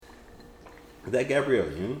Is that Gabrielle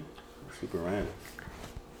Union? Super random.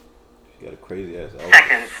 She got a crazy ass outfit.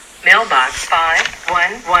 Seconds. Mailbox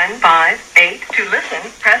 51158. To listen,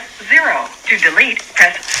 press 0. To delete,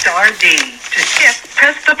 press *D. To skip,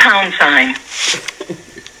 press the # sign.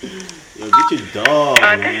 Yo, get your dog,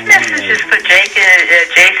 This message is for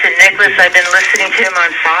Jason Nicholas. I've been listening to him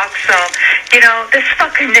on Fox. This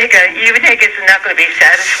fucking nigga, you niggas are not going to be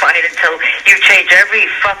satisfied until you change every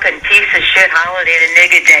fucking piece of shit holiday to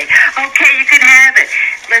nigga day. Okay, you can have it.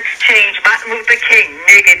 Let's change Martin Luther King,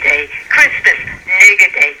 nigga day. Christmas,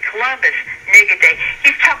 nigga day. Columbus, nigga day.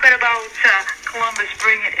 He's talking about Columbus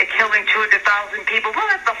killing 200,000 people. Well,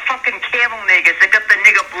 that's the fucking camel niggas. They got the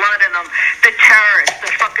nigga blood in them. The terrorists,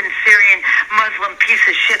 the fucking Syrian Muslim piece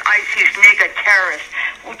of shit ISIS nigga terrorists.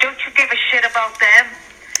 Well, don't you give a shit about them?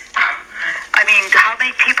 I mean, how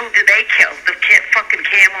many people did they kill? The fucking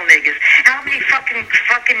camel niggas. How many fucking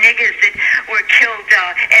niggas that were killed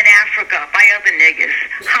in Africa by other niggas?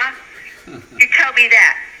 Huh? You tell me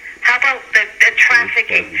that. How about the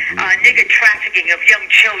trafficking, nigga trafficking of young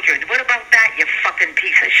children? What about that, you fucking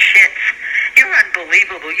piece of shit? You're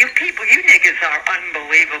unbelievable. You niggas are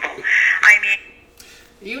unbelievable. I mean...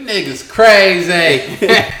 You niggas crazy.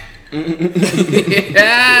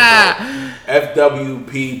 Yeah.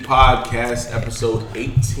 FWP Podcast, episode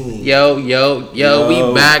 18. Yo,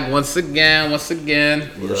 we back once again. Yes,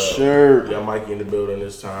 sir. Got Mikey in the building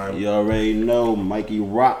this time. You already know, Mikey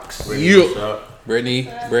rocks. Brittany,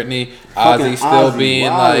 Ozzy still being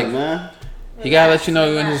wild, like, man. he gotta let you know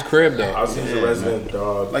you're in his crib though. Ozzy's a resident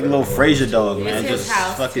dog. Like a little Frasier dog, man. It's his Just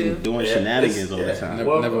house, fucking too. doing shenanigans all the time.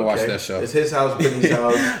 Never watched that show. It's his house, Brittany's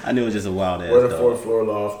house. I knew it was just a wild ass We're in the dog. fourth floor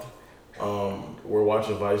loft. We're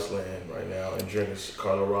watching Viceland right now and drinking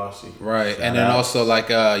Carlo Rossi. Right, Shout and then out. also like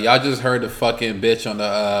y'all just heard the fucking bitch on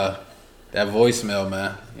the that voicemail,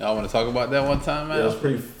 man. Y'all want to talk about that one time, man? Yeah, it's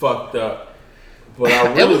pretty fucked up. But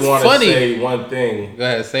I It really was want to funny. say one thing. Go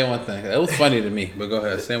ahead, say one thing. It was funny to me, but go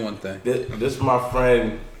ahead, say one thing. This my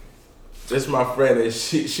friend. This my friend, and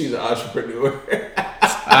she's an entrepreneur.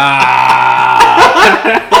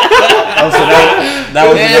 Oh, so that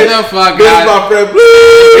was Get the fuck This is out. my friend.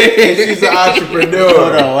 She's an entrepreneur.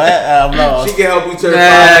 Hold on, what? I'm lost. She can help you turn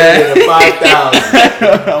 500 into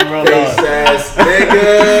 5,000. I'm real Face lost. ass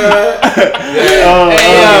nigga.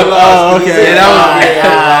 Yeah. Okay. Yeah, that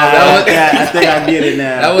was- I think I get it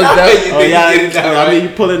now. That was You that. think you get it now, I right? mean, you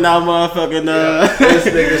pulling out motherfucking, This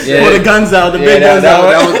nigga said, Yeah. pull the guns out, the big guns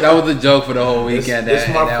out. That was the joke for the whole This weekend. my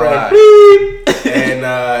that friend. live. Beep.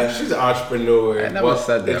 And she's an entrepreneur. I never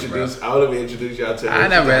said that, bro. I would have introduced y'all to her. I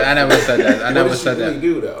never said that. I What never does said she really that.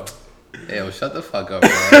 do though? Yo, shut the fuck up, bro.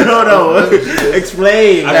 Hold on.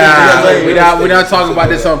 Explain. We're not talking about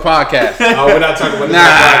this on podcast. Oh, we're not talking about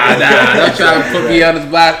this. Nah. Don't try to put me on the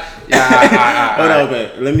spot. Yeah. Hold on,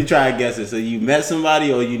 okay. Let me try and guess it. So you met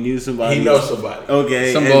somebody or you knew somebody? He knows somebody.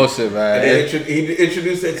 Okay. Some and bullshit, man. And he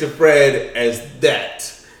introduced it to Fred as that.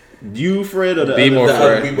 You, Fred, or the Be other? more The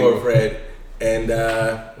Fred. other people are Fred. And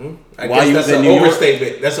I While guess you that's was in an New York?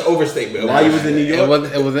 overstatement. That's an overstatement. While you was in New York?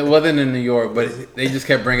 It wasn't in New York, but they just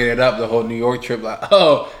kept bringing it up the whole New York trip. Like,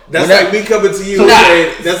 oh, That's when like me coming to you and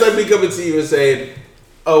saying, that's like me coming to you and saying,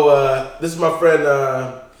 oh, this is my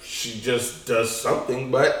friend, she just does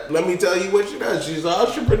something, but let me tell you what she does. She's an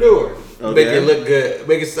entrepreneur. Okay. Make it look good,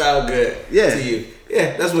 make it sound good Yeah. to you.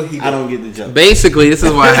 Yeah, that's what he did. I don't get the joke. Basically, this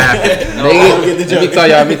is what happened. I don't get the Let me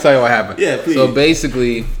joke. tell you what happened. Yeah, please. So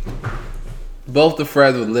basically, both the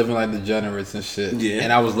Freds were living like degenerates and shit. Yeah.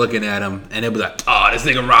 And I was looking at them, and it was like, oh, this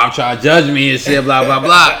nigga Rob trying to judge me and shit, blah blah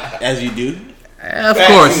blah. As you do. Of Facts,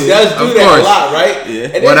 course, he does do of that course. a lot, right? Yeah.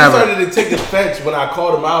 And then Whatever. he started to take offense when I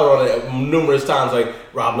called him out on it numerous times. Like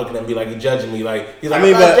Rob looking at me like he's judging me. Like he's like, I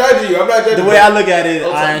mean, I'm not but judging you. I'm not judging The you. way I look at it,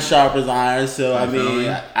 Okay. iron sharpens iron. So I feel mean,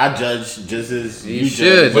 you. I judge just as You you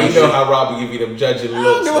should. judge. But you know how Rob will give you them judging I don't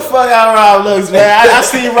looks. give a fuck how Rob looks, man. I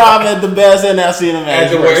see Rob at the best and I seen him at At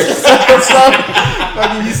the his worst. worst. So,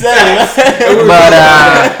 fucking you said it. But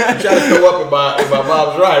You try to throw up if my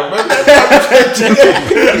mom's right. Remember that?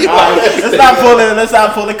 Let's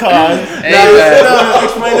not pull the card. Hey, Now, man.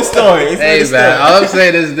 explain the story. Explain hey the story. man, all I'm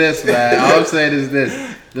saying is this, man. All I'm saying is this.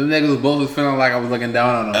 Them niggas both was feeling like I was looking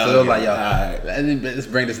down on them. So it was like, yo, alright. let's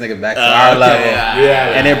bring this nigga back to our level.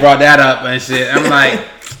 Yeah. And they brought that up and shit. I'm like,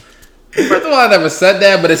 first of all, I never said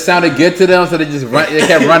that, but it sounded good to them, so they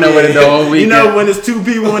kept running with it the whole You weekend. know when it's two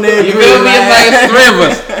people in there. You feel me? It's like it's three of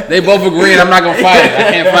us. They both agreeing I'm not gonna fight it. I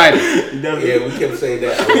can't fight it. Yeah, we kept saying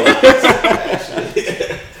that.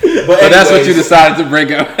 But that's what you decided to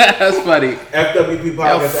bring up. That's funny. FWP Yo,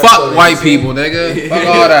 podcast. fuck episode white 18. people, nigga. Fuck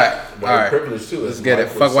all that. white privilege too. Let's get it.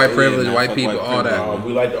 Fuck white privilege, white people, all that.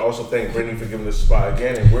 We like to also thank Brittany for giving us a spot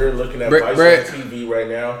again, and we're looking at Vice on TV right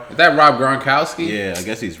now. Is that Rob Gronkowski? Yeah, I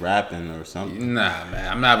guess he's rapping or something. Nah,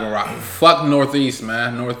 man, I'm not even rapping. Fuck Northeast,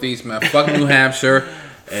 man. Fuck New Hampshire.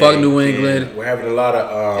 Fuck New England. Yeah, we're having a lot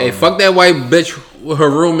of. Hey, fuck that white bitch with her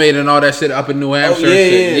roommate and all that shit up in New Hampshire.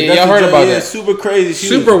 Yeah, y'all heard about that? Super crazy. She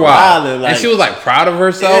super was wild. Like, and she was like proud of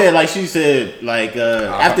herself. Yeah, like she said, like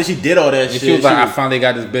after she did all that shit, she was like, I finally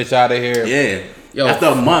got this bitch out of here. Yeah. Yo, after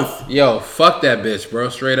a month. Yo, fuck that bitch, bro.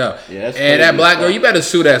 Straight up. Yeah, that's and that black girl, you better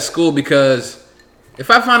sue that school because if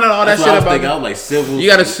I find out all that shit about I was like civil. You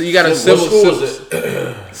gotta civil. What school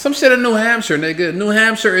is some shit in New Hampshire, nigga. New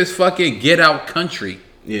Hampshire is fucking get out country.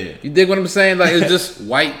 Yeah. You dig what I'm saying? Like, it's just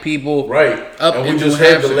white people. Right. Up and in we just New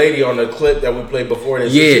heard Hampshire. the lady on the clip that we played before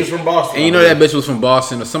this. Yeah. She was from Boston. And you know that bitch was from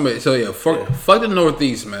Boston or somebody. So, yeah, fuck the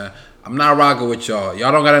Northeast, man. I'm not rocking with y'all.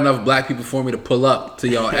 Y'all don't got enough black people for me to pull up to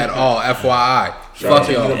y'all at all. FYI. Fuck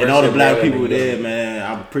y'all. And all the black people there,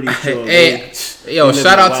 man, I'm pretty sure. Yo,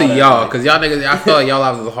 shout out to y'all, because y'all niggas, I feel like y'all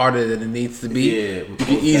lives is harder than it needs to be. Yeah, you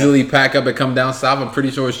can easily pack up and come down south. I'm pretty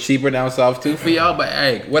sure it's cheaper down south too for y'all, but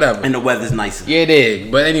hey, whatever. And the weather's nicer. Yeah, it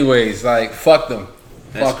is. But anyways, like, fuck them.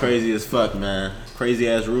 That's crazy as fuck, man. Crazy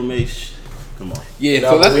ass roommates. Come on. Yeah,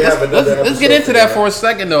 so let's get into that for a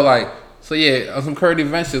second though. Like, so yeah, on some current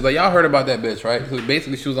events, like y'all heard about that bitch, right? So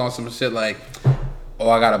basically, she was on some shit like, oh,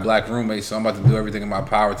 I got a black roommate, so I'm about to do everything in my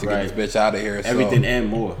power to get this bitch out of here. So. Everything and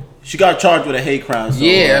more. She got charged with a hate crime. So,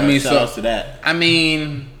 yeah, I mean, shout outs to that. I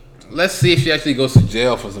mean, let's see if she actually goes to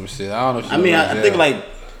jail for some shit. I don't know. If she I think like,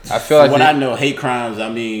 I feel like what I know, hate crimes. I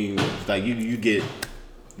mean, like you get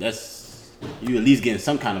you at least getting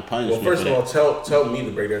some kind of punishment. Well, first of all, tell me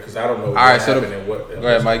the breakdown because I don't know. All right, so what. Go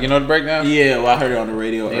ahead, Mike. You know the breakdown? Yeah, well, I heard it on the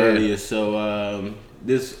radio earlier. So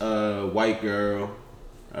this white girl,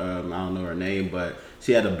 I don't know her name, but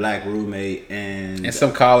she had a black roommate and in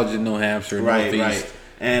some college in New Hampshire, right. Northeast.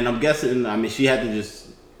 And I'm guessing, I mean, she had to just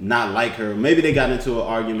not like her. Maybe they got into an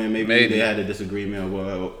argument. Maybe they had a disagreement or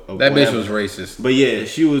that whatever. bitch was racist. But yeah,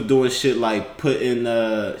 she was doing shit like putting.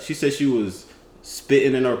 She said she was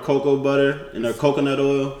spitting in her cocoa butter, in her coconut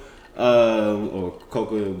oil, or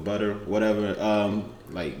cocoa butter, whatever.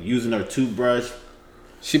 Like using her toothbrush.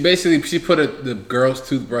 She put the girl's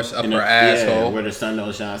toothbrush up her asshole. Yeah, where the sun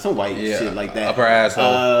don't shine. Some white shit like that. Up her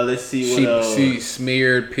asshole. Let's see what else. She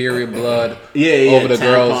smeared period blood over the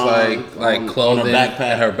girl's like clothing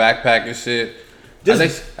and her backpack and shit. I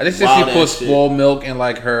think she put spoiled milk in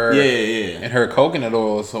like her and her coconut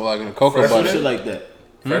oil, so like in the cocoa butter. Shit like that.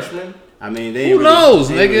 Freshman? I mean, they who knows,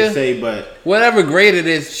 nigga? Say, but whatever grade it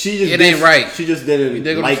is, it ain't right. She just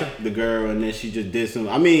didn't like the girl, and then she just did some.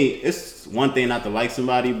 I mean, it's one thing not to like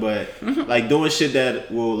somebody, but like doing shit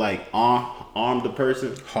that will like arm the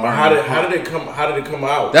person. How did it come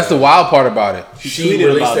out? That's the wild part about it. She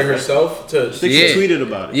released it herself. She tweeted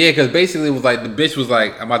about it. Yeah, because basically it was like the bitch was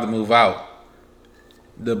like, "I'm about to move out."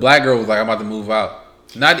 The black girl was like, "I'm about to move out."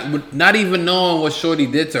 Not even knowing what Shorty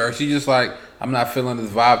did to her, she just like, I'm not feeling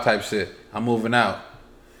this vibe type shit. I'm moving out.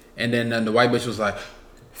 And then the white bitch was like,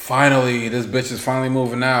 finally, this bitch is finally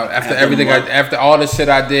moving out. After all the shit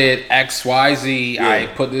I did, XYZ, I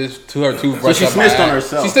put this to her toothbrush. So she snitched on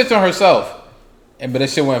herself. She snitched on herself. But that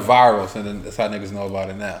shit went viral, so then that's how niggas know about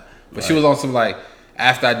it now. But she was on some like,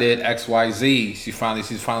 after I did XYZ, she's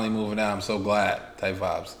finally moving out. I'm so glad type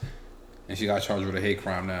vibes. And she got charged with a hate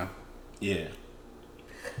crime now. Yeah.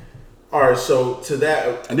 All right, so to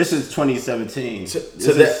that, and this is 2017. To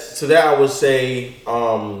that, I would say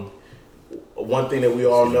one thing that we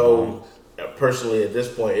all know personally at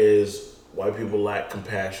this point is white people lack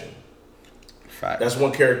compassion. Fact. That's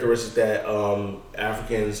one characteristic that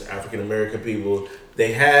African American people,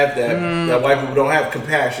 they have that white people don't have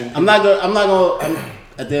compassion. I'm not gonna.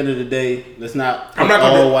 At the end of the day, let's not. I'm not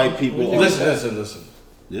all white people. Listen.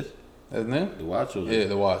 This. Isn't it? The Watch. Yeah,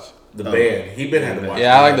 The Watch. The band. He been had the Watch.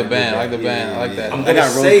 Yeah, I like the band. I like that. I'm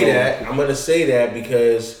gonna say that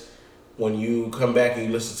because when you come back and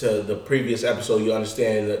you listen to the previous episode, you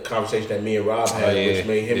understand the conversation that me and Rob had, which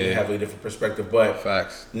made him have a different perspective. But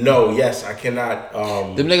facts. No, yes, I cannot.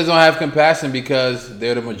 Them niggas don't have compassion because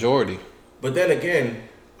they're the majority. But then again,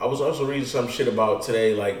 I was also reading some shit about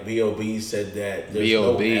today. Like B.O.B. said that there's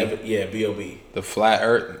B.O.B. B.O.B. The Flat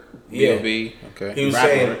Earth. B.O.B. Okay. He was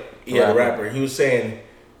saying, the rapper. He was saying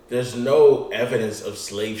there's no evidence of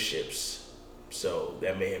slave ships, so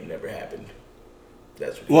that may have never happened.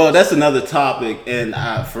 That's another topic, and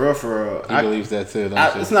for real, he believes that too.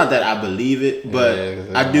 It's not that I believe it, but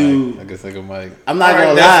I do. I guess like a Mike. I'm not gonna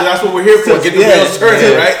lie. That's what we're here for. Get the wheels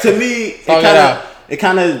turning, right? To me, it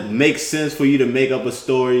kind of makes sense for you to make up a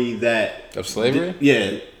story that of slavery.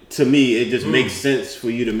 to me, it just makes sense for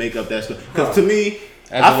you to make up that story. Because to me,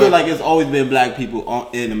 I feel like it's always been black people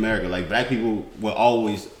in America. Like black people were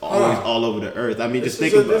always all over the earth. I mean, just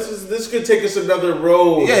think about this could take us another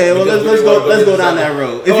road. Yeah, well, let's go down that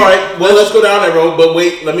road. All right, well, let's go down that road. But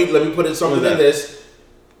wait, let me put in something in this.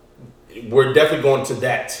 We're definitely going to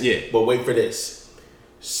that. Yeah, but wait for this.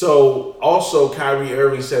 So also, Kyrie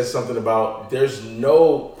Irving says something about there's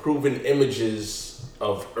no proven images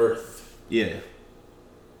of Earth. Yeah.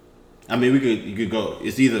 I mean, you could go.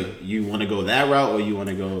 It's either you want to go that route or you want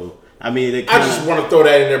to go. I mean, I just want to throw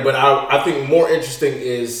that in there, but I think more interesting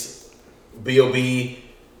is B.O.B.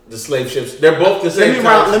 the slave ships. They're both the same.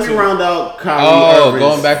 Let me round out Kyrie Irving's.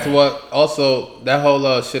 Going back to what also that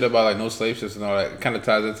whole shit about like no slave ships and all that kind of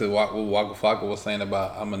ties into what Waka Flocka was saying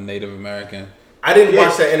about I'm a Native American. I didn't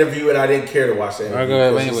watch that interview, and I didn't care to watch that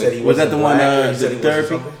interview. He said he was that the one? The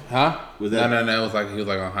therapy? Huh? Was that? No. It was like he was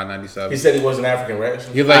like on Hot 97. He said he wasn't African, right?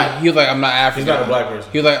 He was like I'm not African. He's not a black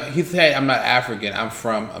person. He said I'm not African. I'm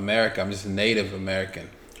from America. I'm just Native American.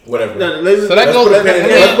 Whatever. So that goes.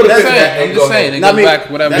 I'm just saying. It goes back.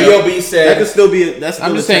 Whatever. B.O.B. said that could still be.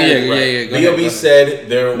 I'm just saying. Yeah. B.O.B. said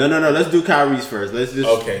there. No. Let's do Kyrie's first. Let's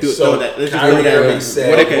just throw that. Let's Kyrie just go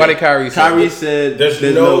said. What did Kyrie say? Kyrie said there's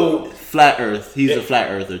no flat Earth. He's a flat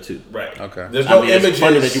earther too. Right. Okay. There's no images. It's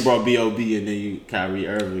funny that you brought B.O.B. and then you Kyrie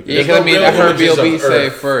Irving. Yeah, because I heard B.O.B. say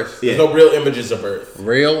it first. There's no real images of Earth.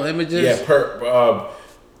 Real images? Yeah.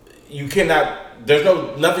 You cannot. There's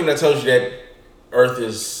nothing that tells you that Earth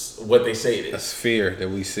is what they say it is. A sphere that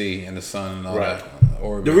we see in the sun and all that.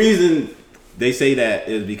 The reason they say that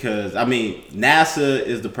is because NASA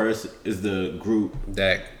is the group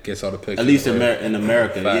that gets all the pictures. At least in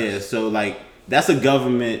America, yeah. So like that's a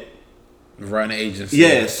government run agency.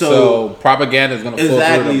 Yeah. So propaganda is going to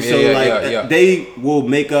exactly. So they will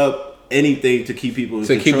make up anything to keep people in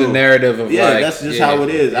control. Keep the narrative of that's just how it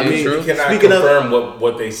is. I mean, you cannot confirm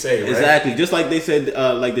what they say, right? Exactly. Just like they said,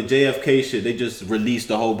 like the JFK shit, they just released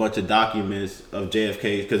a whole bunch of documents of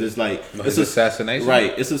JFK because it's like it's assassination,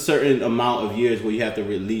 right? It's a certain amount of years where you have to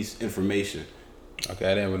release information.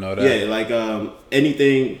 Okay, I didn't even know that. Yeah, like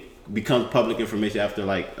anything becomes public information after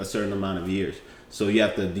like a certain amount of years, so you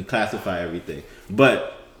have to declassify everything.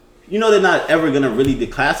 But they're not ever gonna really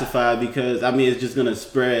declassify because it's just gonna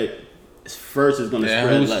spread. First is going to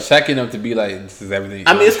spread. Who's checking them to be like this is everything?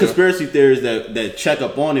 It's conspiracy theories that check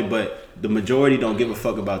up on it, but the majority don't give a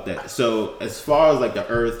fuck about that. So as far as like the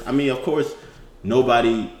Earth, of course,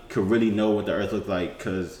 nobody could really know what the Earth looks like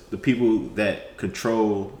because the people that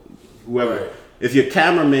control whoever. Right. If your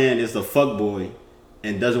cameraman is a fuckboy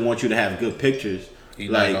and doesn't want you to have good pictures,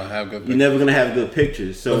 you're never gonna have good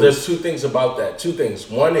pictures. So there's two things about that. Two things.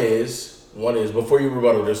 One is before you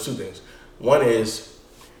rebuttal. There's two things. One is.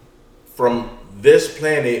 From this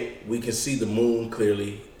planet, we can see the moon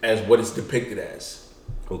clearly as what it's depicted as.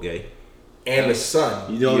 Okay. And the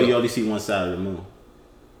sun. You only see one side of the moon.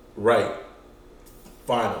 Right.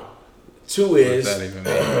 Final. Two is. What does that even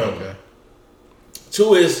mean? Okay.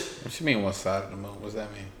 Two is. What you mean one side of the moon? What does that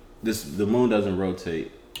mean? The moon doesn't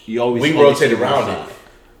rotate. We rotate around it.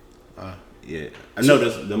 Yeah. I know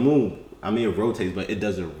the moon. It rotates, but it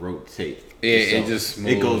doesn't rotate. Yeah, it just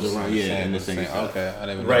moves. It goes around. Yeah, in the same. Okay, I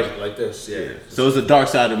didn't know. Right, like this. Yeah. So it's the dark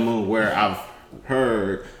side of the moon where I've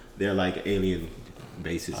heard they're like alien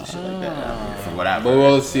bases and shit like that. From what I've heard. But we'll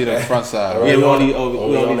always see the front side. Right? Yeah, we only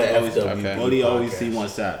always see one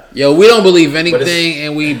side. Yo, we don't believe anything,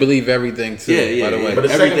 and we believe everything too. Yeah. By the way, but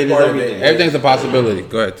everything's a possibility.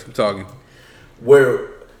 Go ahead, keep talking.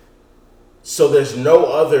 So there's no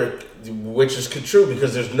other. Which is true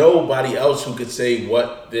because there's nobody else who could say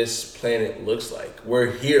what this planet looks like. We're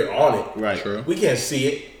here on it. Right. True. We can't see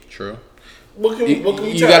it. True. What can we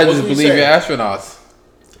You gotta just believe your astronauts.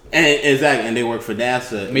 And they work for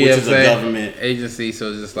NASA, which is a government agency.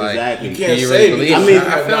 So it's just like exactly. You can't say. Really believe?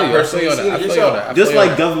 I feel you. Just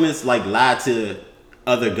like governments like lie to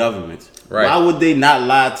other governments. Right. Why would they not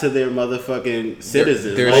lie to their motherfucking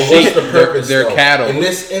citizens? What's the purpose? They're cattle. In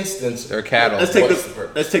this instance, they're cattle.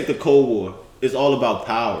 Let's take the Cold War. It's all about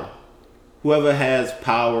power. Whoever has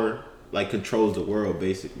power controls the world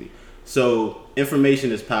basically. So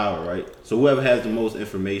information is power, right? So whoever has the most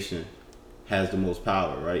information has the most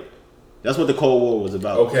power, right? That's what the Cold War was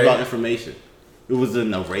about. Okay. It was about information. It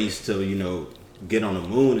wasn't a race to get on the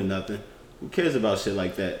moon and nothing. Who cares about shit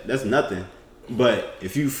like that? That's nothing. But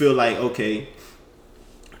if you feel like, okay,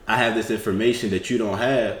 I have this information that you don't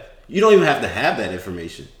have, you don't even have to have that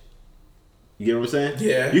information. You get what I'm saying?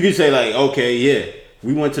 Yeah. You can say okay, yeah,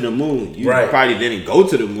 we went to the moon. You probably didn't go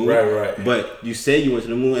to the moon. Right. But you said you went to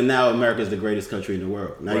the moon, and now America is the greatest country in the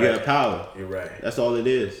world. Now you have power. You're right. That's all it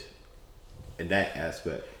is in that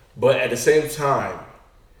aspect. But at the same time,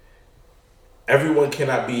 everyone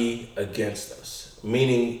cannot be against us.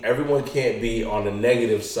 Meaning, everyone can't be on the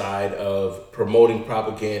negative side of promoting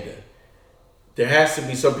propaganda. There has to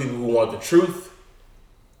be some people who want the truth.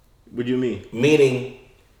 What do you mean? Meaning,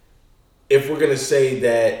 if we're going to say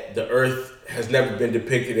that the earth has never been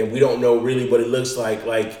depicted and we don't know really what it looks like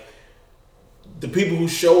the people who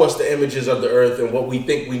show us the images of the earth and what we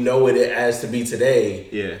think we know it as to be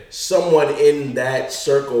today, someone in that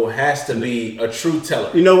circle has to be a truth teller.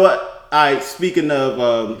 You know what? All right, speaking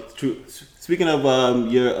of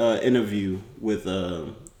your interview with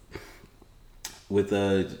your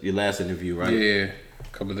last interview, right? Yeah, a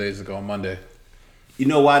couple of days ago on Monday. You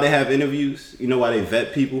know why they have interviews? You know why they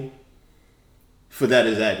vet people? For that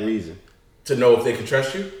exact reason. To know if they can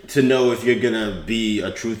trust you? To know if you're gonna be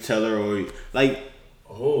a truth teller or like.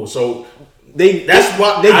 Oh, so that's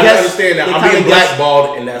what I understand that. I'm being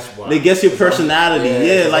blackballed, and that's why they guess your personality.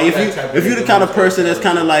 Yeah, like if you're the kind of person that's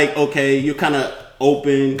kind of like, okay, you're kind of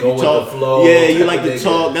open, go you with talk, the flow. Yeah, you like to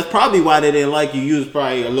talk. That's probably why they didn't like you. You was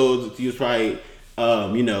probably a little too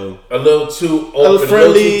open, a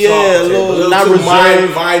friendly, little not too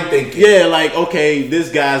reserved, mind thinking. Yeah, like okay,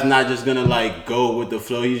 this guy's not just gonna like go with the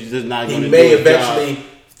flow. He's just not gonna. He may eventually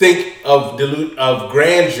think of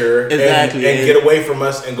grandeur and get away from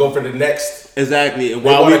us and go for the next. Exactly.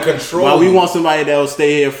 While we want somebody that'll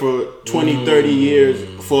stay here for 20, 30 years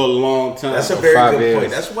for a long time. That's a very good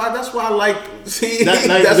point. That's why I like. See, that's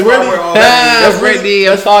why really, we're all. That's Brittany,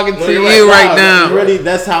 I'm talking to you right now. Really,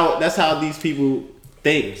 that's how these people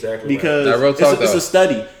think. Exactly. Because right. it's a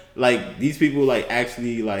study. Like these people, like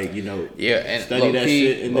actually, like and study that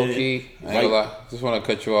shit. And I ain't gonna lie. Just want to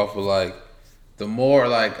cut you off, but like. The more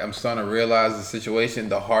like I'm starting to realize the situation,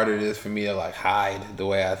 the harder it is for me to like hide the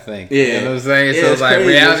way I think. Yeah. You know what I'm saying? Yeah, so it's like crazy.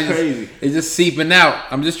 reality is just seeping out.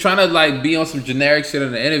 I'm just trying to like be on some generic shit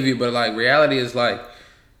in the interview, but like reality is like,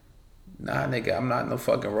 nah, nigga, I'm not no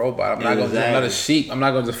fucking robot. I'm not a sheep. I'm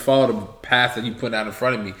not gonna just follow the path that you put out in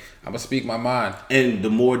front of me. I'm gonna speak my mind. And the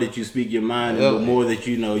more that you speak your mind, and the more that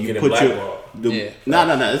you put blackball. No,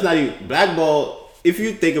 it's not even blackball. If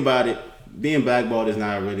you think about it. Being blackballed is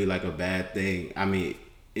not really like a bad thing. I mean,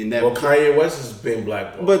 Kanye West has been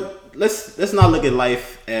blackballed. But let's not look at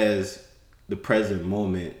life as the present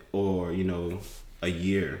moment or a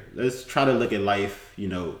year. Let's try to look at life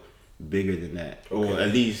bigger than that, or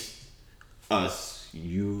at least us,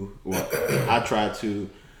 you. Or I try to,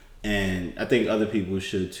 and I think other people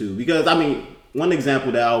should too. Because I mean, one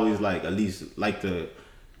example that I always like, at least that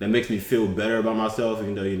makes me feel better about myself,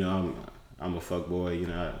 even though I'm a fuckboy,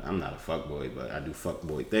 I'm not a fuckboy, but I do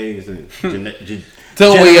fuckboy things and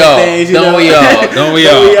don't we all?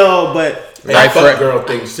 But fuck girl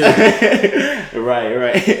things too.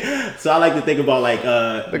 right. So I like to think about like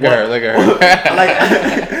look at her. I like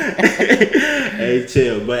hey,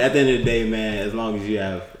 chill. But at the end of the day, man, as long as you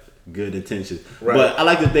have good intentions. Right. But I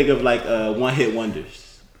like to think of like one-hit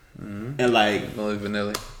wonders, and like Milli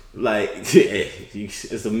Vanilli. Like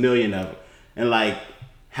it's a million of them, and like.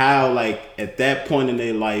 How like at that point in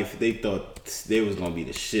their life they thought they was gonna be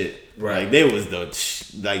the shit. Right. Like they was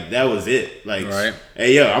that was it. Like right.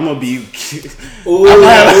 Hey yo, I'm gonna be. This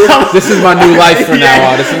is my new life from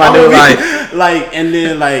now on. This is my new life. Like and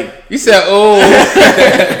then like you said, oh.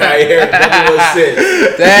 I hear it.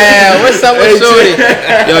 Damn, what's up with Shorty?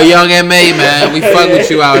 Yo, Young M.A., man, we fuck with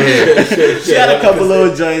you out here. She had a couple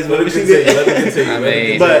little joints, but she did.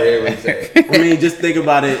 I mean, just think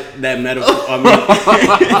about it. That metaphor. I mean,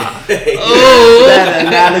 that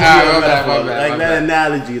analogy. That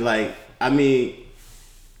analogy. Like, I mean,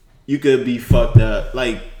 you could be fucked up.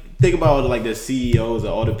 Like, think about like the CEOs or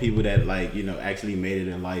all the people that like actually made it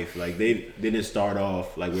in life. Like, they didn't start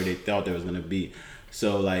off like where they thought they was gonna be.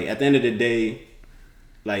 So like at the end of the day,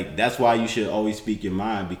 like that's why you should always speak your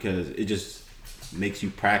mind, because it just makes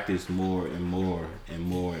you practice more and more and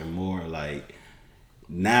more and more. Like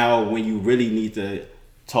now when you really need to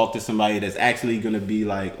talk to somebody that's actually gonna be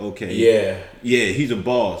like, okay, yeah, he's a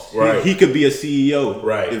boss. Right. He could be a CEO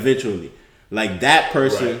eventually. Like that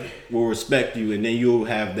person will respect you, and then you'll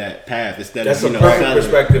have that path instead of settling. That's a perfect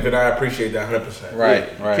perspective, and I appreciate that 100%.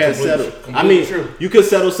 Right. You can't settle. I mean, you could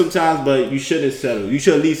settle sometimes, but you shouldn't settle. You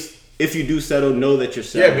should at least, if you do settle, know that you're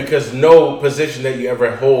settling. Yeah, because no position that you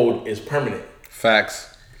ever hold is permanent. Facts.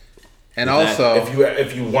 And also, if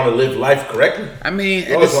you want to live life correctly, I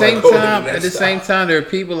mean, at the same time, there are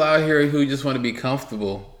people out here who just want to be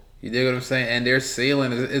comfortable. You dig what I'm saying? And their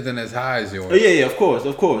ceiling isn't as high as yours. Oh, yeah, of course.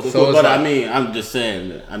 So But it's I like- mean, I'm just saying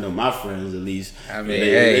that I know my friends at least. I mean, yeah.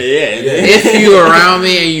 If you around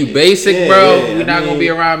me and you basic, Yeah, bro, yeah, we're I not gonna mean- be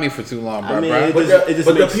around me for too long, bro. I mean, bro. it But just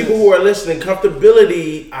the makes people sense. who are listening,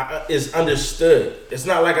 comfortability is understood. It's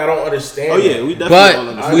not like I don't understand. Oh yeah, it. we definitely all But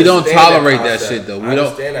understand. we don't understand tolerate that concept. shit though. We I don't.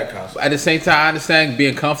 understand that concept. At the same time, I understand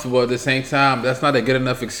being comfortable. At the same time, that's not a good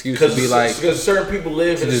enough excuse to be like. Because certain people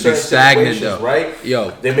live in just be certain stagnant, situations, though. right?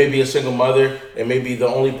 Yo. They may be a single mother. They may be the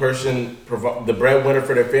only person, the breadwinner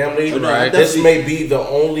for their family. Right. This may be the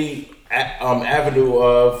only avenue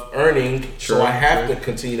of earning. True, So I have to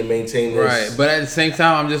continue to maintain this. Right, but at the same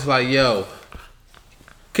time, I'm just like, yo,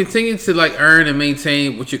 continue to like earn and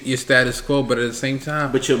maintain what your status quo, but at the same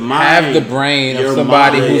time, But your have mind- the brain of your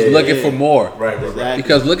somebody mind- who's yeah, looking yeah. for more. Right. Exactly.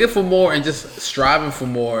 Because looking for more and just striving for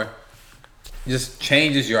more just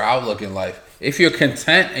changes your outlook in life. If you're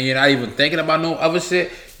content and you're not even thinking about no other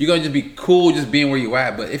shit, you're gonna just be cool just being where you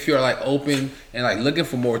at. But if you're like open and like looking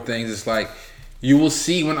for more things, it's like you will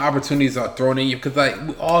see when opportunities are thrown in you. Because like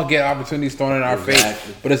we all get opportunities thrown in our face,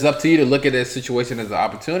 Exactly. but it's up to you to look at that situation as an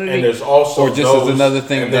opportunity, And there's also or just those, as another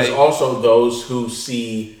thing. And that, there's also those who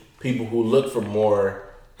see people who look for more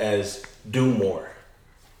as do more.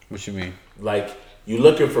 what you mean? Like you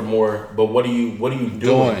looking for more, but what are you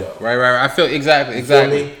doing though? Right. I feel exactly. You feel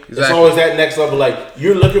me? It's always that next level. Like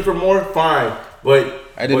you're looking for more, fine, but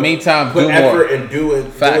At the meantime, put do effort more. and doing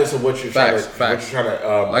Facts. to what you're Facts. trying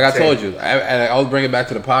to. Like I attain. told you, I was bringing it back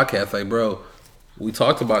to the podcast. Like, bro, we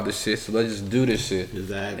talked about this shit, so let's just do this shit.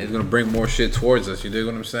 Exactly. It's gonna bring more shit towards us. You dig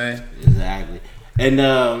what I'm saying? Exactly. And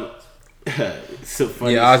so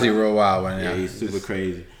funny. Yeah, Ozzy real wild right now. Yeah, he's super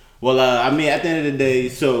crazy. Well, I mean, at the end of the day,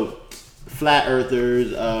 so flat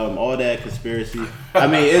earthers, all that conspiracy. I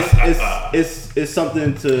mean, it's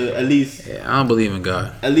something to at least Yeah, I don't believe in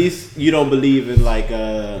God. you don't believe in like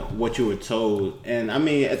what you were told. And I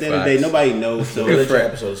mean, at the end of the day, Facts. nobody knows. So Religion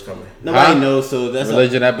episode is coming. nobody Huh? knows. So that's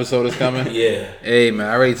Religion episode is coming. Yeah. Hey man,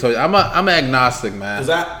 I already told you. I'm agnostic, man. Cause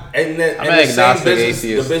I'm the an agnostic business,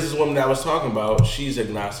 atheist. The businesswoman that I was talking about, she's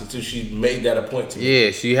agnostic too. She made that a point to me.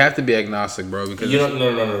 Yeah, so you have to be agnostic, bro. Because You don't,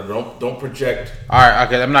 no, don't project. all right,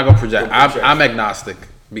 okay, I'm not gonna project. Don't project. I'm agnostic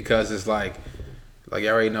because it's like you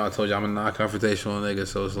already know. I told you I'm a non-confrontational nigga,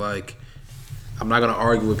 so it's like I'm not gonna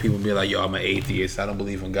argue with people and be like, yo, I'm an atheist. I don't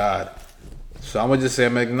believe in God. So I'm gonna just say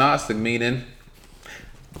I'm agnostic, meaning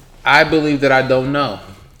I believe that I don't know.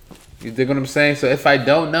 You dig what I'm saying? So if I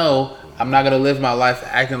don't know, I'm not gonna live my life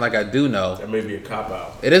acting like I do know. That may be a cop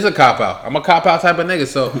out. It is a cop out. I'm a cop out type of nigga.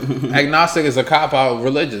 So agnostic is a cop out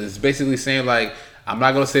religion. It's basically saying like I'm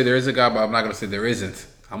not gonna say there is a God, but I'm not gonna say there isn't.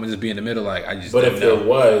 I'm gonna just be in the middle, like I just. But don't if know. there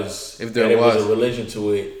was, If there and was. it was a religion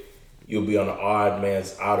to it, you'll be on the odd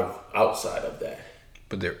man's outside of that.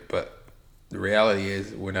 but the reality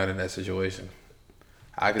is we're not in that situation.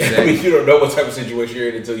 I can I say. mean, you don't know what type of situation you're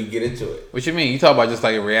in until you get into it. What you mean? You talk about just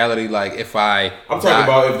like a reality, like if I'm I'm talking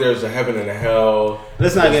about if there's a heaven and a hell.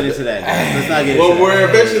 let's not get into that. Let's not get. Well, into we're that.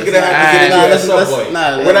 eventually gonna have to get into Nah, it at let's- some let's- point.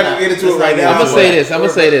 nah, We're not nah, gonna get into let's it not right get now. I'm gonna into say it. this. I'm gonna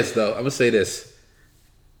say this though. I'm gonna say this.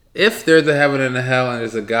 If there's a heaven and a hell and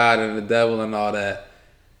there's a God and a devil and all that,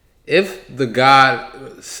 if the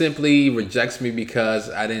God simply rejects me because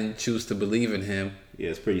I didn't choose to believe in him, Yeah,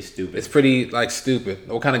 it's pretty stupid. it's pretty like stupid.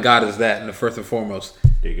 What kind of God is that? In the first and foremost,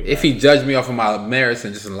 Think about if he judged me off of my merits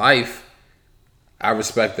and just in life, I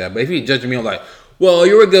respect that. But if he judged me on like, well,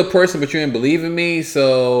 you're a good person, but you didn't believe in me,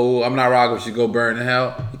 so I'm not rocking with you. Go burn in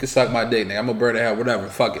hell. You can suck my dick, nigga. I'm gonna burn in hell. Whatever.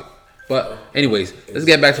 Fuck it. But anyways, let's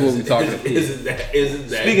get back to what we talking. Isn't that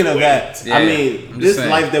Speaking of that, Yeah, I mean, I'm just this saying.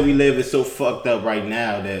 life that we live is so fucked up right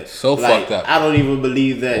now that So like, fucked up. I don't even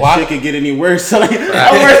believe that Why? shit could get any worse. So like,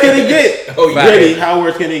 how worse can it get? Oh, yeah. Really, how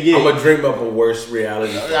worse can it get? I'm gonna dream up a worse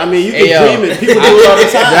reality. I mean, you can Hey, yo. dream it. People do it all the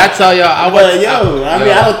time. Did I tell y'all? I But was yo, I mean,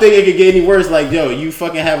 I don't think it could get any worse. Like, yo, you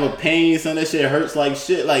fucking have a pain, son. That shit hurts like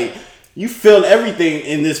shit. Like, you feel everything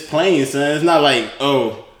in this plane, son. It's not like,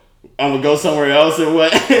 oh, I'm gonna go somewhere else or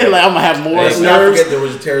what. Like, I'm gonna have more Let's not nerves. forget there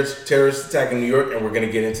was a terrorist attack in New York, and we're gonna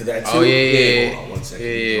get into that too. Oh yeah. Hold on one second.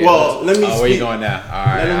 Yeah. Well, let me Oh, where you speak. going now? All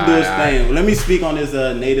right. Let him all do right, his all right. thing. Let me speak on this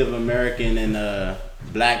Native American and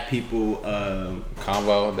black people.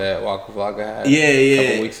 Convo that Waka Flocka had. Yeah, A yeah.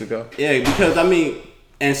 couple weeks ago. Yeah, because I mean,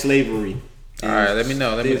 and slavery. All right, let me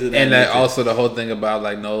know. Things of that And that nature. also the whole thing about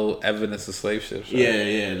like no evidence of slave ships. So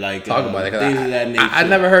Yeah, like talk about it. 'cause Things of that nature. I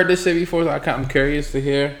never heard this shit before, so I'm curious to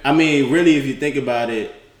hear. I mean, really, if you think about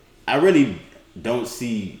it, I really don't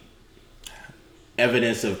see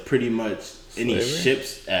evidence of pretty much any Slavery?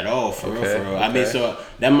 ships at all, for real, Okay, for real. I mean, okay. so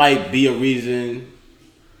that might be a reason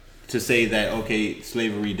to say that, okay,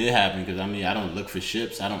 slavery did happen, because I mean, I don't look for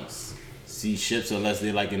ships. I don't see ships unless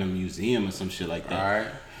they're like in a museum or some shit like that. All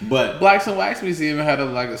right. But Blacks and Wax Museum had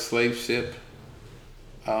a slave ship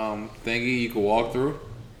thingy you could walk through.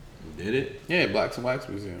 did it? Yeah, Blacks and Wax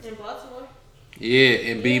Museum. In Baltimore? Yeah,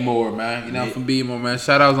 in B-More, man. You know, I'm from B-More, man.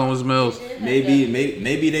 Shout out on his Mills.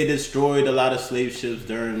 Maybe they destroyed a lot of slave ships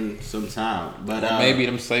during some time, but Or maybe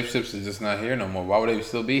them slave ships are just not here no more. Why would they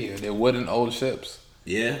still be here? They're wooden old ships.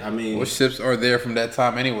 yeah, I mean, What ships are there from that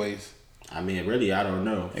time anyways? really, I don't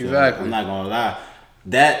know. So Exactly. I'm not gonna lie.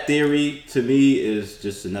 That theory to me is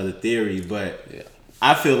just another theory, but Yeah.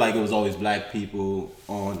 I feel like it was always black people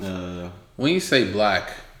on. When you say black,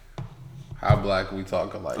 how black we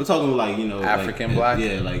talking like? I'm talking like African like, black?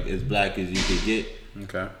 Yeah, like as black as you could get.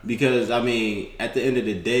 Okay. Because I mean, at the end of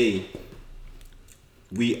the day,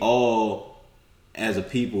 we all, as a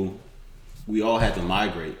people, we all had to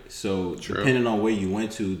migrate. So True. depending on where you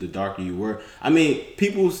went to, the darker you were. I mean,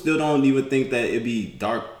 people still don't even think that it'd be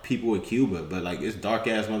dark people in Cuba, but like it's dark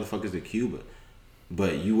ass motherfuckers in Cuba.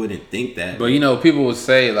 But you wouldn't think that. But people would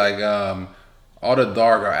say like all the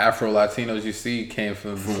dark or Afro Latinos you see came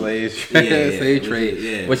from slave slave trade.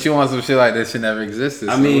 Yeah. But you want some shit like that shit never existed.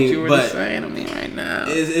 I So mean, what you were but just saying to me right now.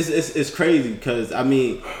 It's crazy because I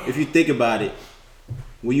mean, if you think about it,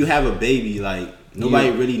 when you have a baby, like nobody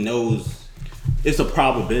really knows. It's a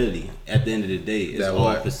probability at the end of the day. It's That all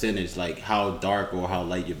what? percentage, like how dark or how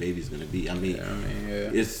light your baby's gonna be. I mean, yeah.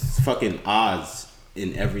 it's fucking odds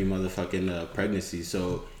in every motherfucking pregnancy.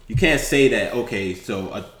 So you can't say that. Okay,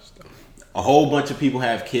 so a whole bunch of people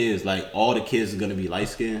have kids. Like all the kids are gonna be light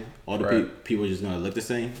skinned. All the Right. people are just gonna look the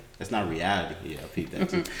same. That's not reality. Yeah, I peeped that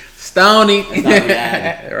too. Stony. That's not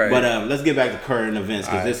reality. Right. But let's get back to current events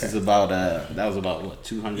because Alright, this is about that was about what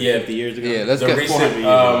 250 Yeah. years ago. Yeah, let's The get 400 years recent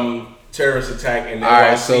ago. terrorist attack in NYC. All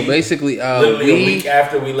right, so basically, literally a week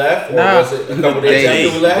after we left, or was it a couple days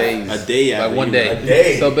after we left? A day after like one you day. left. A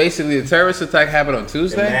day. So basically, the terrorist attack happened on In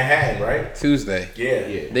Tuesday. Manhattan, right? Tuesday. Yeah.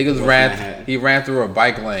 Yeah. Niggas West ran. Manhattan. He ran through a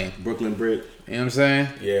bike lane. Brooklyn Brick. You know what I'm saying?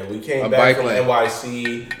 Yeah, we came A back bike from lane. NYC.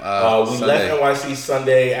 We Sunday. left NYC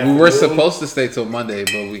Sunday afternoon. We were supposed to stay till Monday,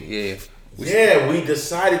 but we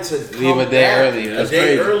decided to come Leave a day back early. A That's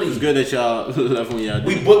day It's early. good that y'all left when y'all did.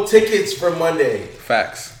 We booked tickets for Monday.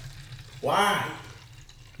 facts. Why?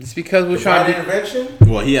 It's because we're Divine trying to. intervention?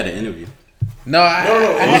 Well, he had an interview. No, I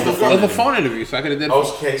it was had a phone interview, so I could have did.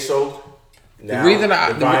 Okay, so now reason I-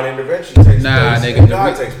 divine intervention takes Nah, place. nigga, and the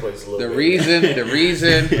God re- takes place a little The bit.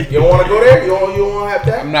 reason. You don't want to go there? You don't want to have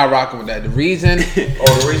that? I'm not rocking with that. The reason.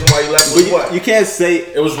 Oh, the reason why you left But was what? you can't say.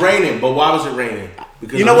 It was raining, but why was it raining?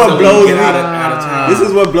 Because You know I'm what telling blows get me? out of town. This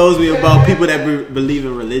is what blows me about people that believe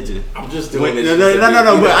in religion. I'm just doing When, this.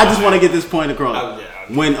 no. But I just want to get this point across. Yeah.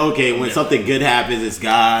 When something good happens, it's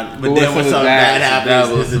God. But But then when when something something bad, bad it's the happens,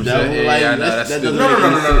 devil, it's the some shit. devil. Yeah, Like yeah, I know, that that's doesn't No. make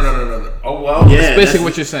any sense. Oh, well. Yeah, It's basically that's-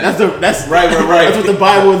 what you're saying. That's Right. That's what the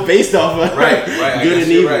Bible is based off of. Right. I Good guess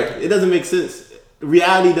and you're evil. right. It doesn't make sense.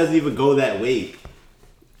 Reality doesn't even go that way.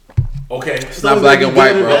 Okay. It's not black and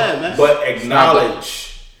white, bro. But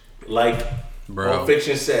acknowledge, like Bro. Pulp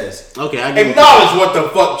Fiction says. Okay, I get Acknowledge what the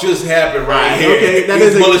fuck just happened right here. Okay, that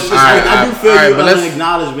These is bullets just Alright, I do feel alright, you but on let's- an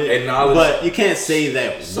acknowledgement. Acknowledge but you can't say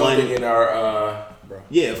that something one. in our bro.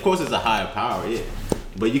 Yeah, of course it's a higher power. Yeah,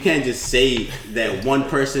 but you can't just say that one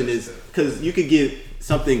person is because you could get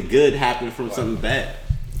something good happen from something bad.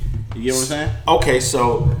 You get what I'm saying? Okay,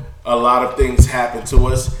 so a lot of things happened to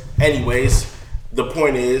us. Anyways, the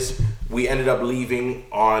point is we ended up leaving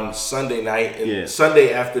on Sunday night and Yeah.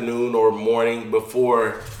 Sunday afternoon or morning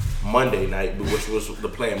before Monday night, which was the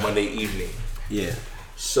plan, Monday evening. Yeah,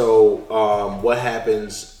 So what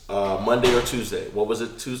happens Monday or Tuesday? What was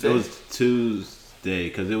it, Tuesday? it was Tuesday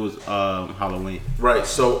because it was Halloween. Right,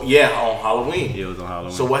 so yeah, on Halloween. Yeah, it was on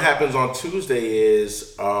Halloween. So what happens on Tuesday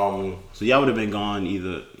is So y'all would have been gone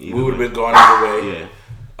either we would have way. been gone either way. Yeah.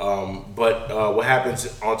 But what happens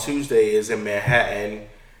on Tuesday is in Manhattan,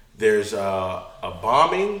 there's a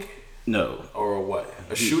bombing No. or what?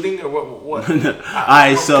 A shooting or what? All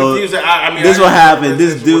right, so confused. I mean, this I what didn't happened. know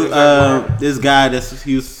This what dude, exactly this guy,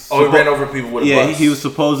 he was. he ran over people with a Yeah, bus. he was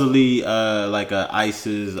supposedly like a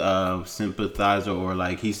ISIS sympathizer, or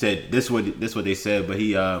like he said this what they said, but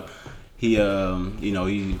he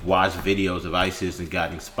watched videos of ISIS and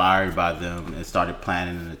got inspired by them and started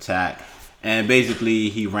planning an attack. And basically,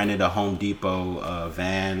 he rented a Home Depot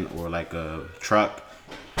van or like a truck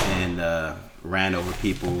and ran over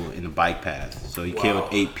people in the bike path. So he killed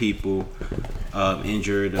 8 people,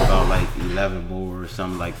 injured about like 11 more or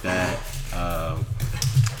something like that.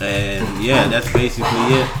 And yeah, that's basically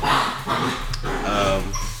it.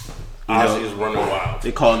 Ozzy is running wild.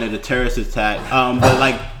 They calling it a terrorist attack. But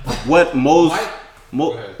like what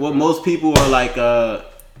most people are like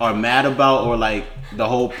are mad about, or like the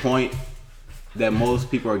whole point that most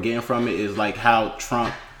people are getting from it is like how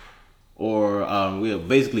Trump, or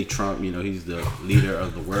basically Trump, he's the leader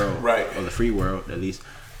of the world, right, or the free world at least.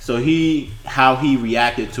 So how he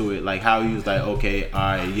reacted to it, like how he was like, okay, all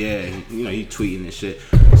right, yeah, he tweeting and shit.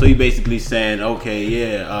 So he basically saying, okay,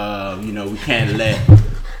 yeah,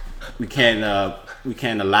 we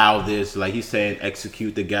can't allow this. Like he's saying,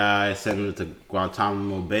 execute the guy, send him to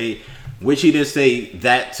Guantanamo Bay, which he didn't say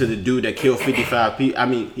that to the dude that killed 55 people. I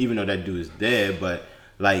mean, even though that dude is dead, but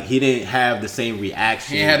like he didn't have the same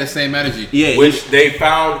reaction. He had the same energy. Yeah, which they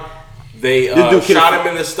found. They shot him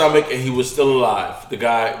in the stomach and he was still alive. The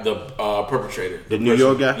guy, the perpetrator. The New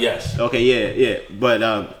York guy? Yes. Okay, yeah.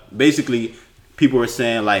 But basically, people were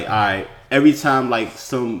saying like, all right, every time like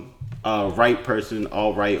some right person,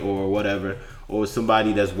 all right or whatever, or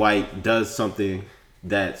somebody that's white does something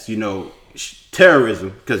that's, terrorism,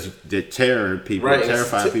 because they're terroring people, right.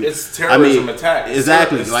 terrifying people. It's terrorism attack.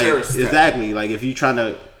 Exactly. Attack. Like if you're trying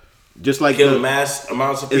to, just like kill mass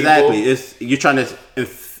amounts of people. Exactly.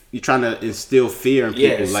 You're trying to instill fear in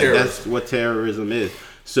people. Yeah, like terrorism. That's what terrorism is.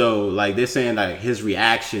 So like they're saying like his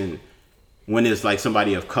reaction when it's like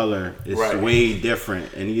somebody of color is way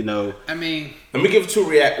different. And I mean, let me give two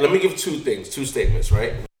statements,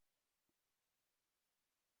 right?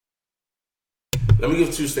 Let me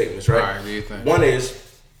give two statements, right? All right, what do you think? One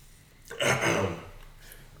is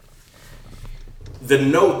the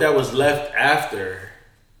note that was left after.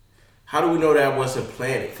 How do we know that wasn't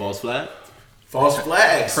planted? false flag. False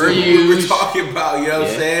flags. Per we were use. talking about, you know what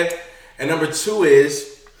I'm saying? And number two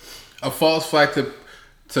is a false flag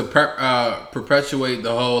to perpetuate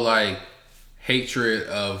the whole like hatred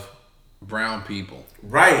of brown people.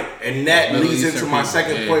 right, and that Middle leads into Eastern my people.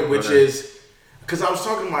 second Yeah, point, which whatever. is because I was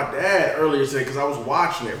talking to my dad earlier today because I was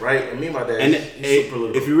watching it, right? And me and my dad, And he's super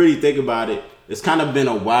little. if you really think about it, it's kind of been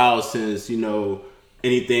a while since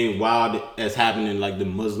anything wild has happened in like the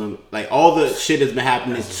Muslim, like all the shit that's been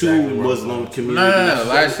happening That's to exactly where I'm Muslim going. communities.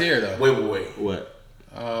 No. Last year though. Wait. What?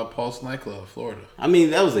 Pulse nightclub, Florida. I mean,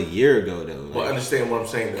 that was a year ago though. Well, Like, understand what I'm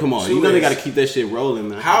saying. Though. come on, Two they is, got to keep that shit rolling,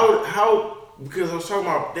 man. how? Because I was talking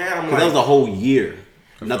about dad. I'm like, That was a whole year.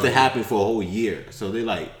 Nothing right. happened for a whole year. So they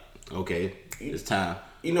like, okay, it's time.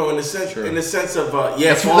 in the sense, Sure. in the sense of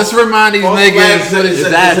Let's remind these false niggas flags what is it's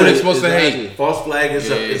a- what it's is a- supposed to exactly. hate. False flag is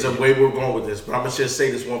Yeah. is a way we're going with this, but I'm gonna just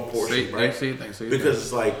say this one portion, right? Thanks. Because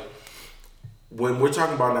it's like when we're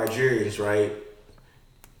talking about Nigerians, right?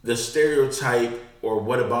 The stereotype or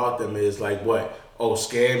what about them is like what? Oh,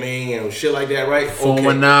 scamming and shit like that, right?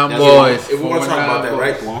 Former nine That's boys. If we want to talk about that,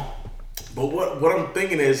 right? Come on. But what I'm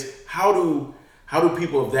thinking is how do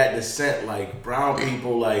people of that descent, like brown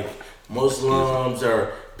people, like Muslims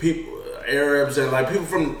or people, Arabs, and like people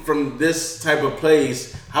from this type of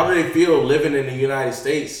place, how do they feel living in the United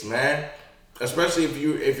States, man? Especially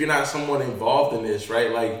if you're not someone involved in this,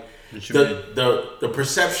 right? Like the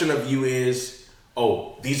perception of you is,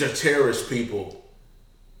 oh, these are terrorist people.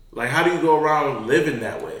 Like, how do you go around living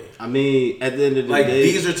that way? I mean, at the end of the Like, day,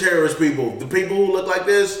 these are terrorist people. The people who look like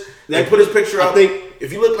this, they That- put his picture I up. think-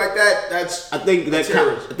 If you look like that, that's I think that's that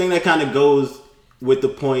terrorist. kind of goes with the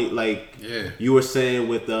point, like Yeah. you were saying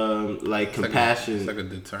with like compassion. It's like a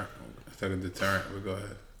deterrent. It's like a deterrent. But go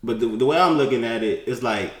ahead. But the way I'm looking at it is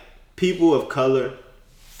like people of color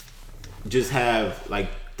just have like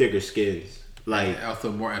thicker skins. Like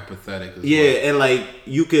Also more empathetic. As yeah, well. and like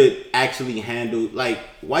you could actually handle like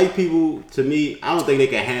white people. To me, I don't think they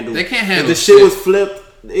can handle. They can't handle If the shit shit. was flipped,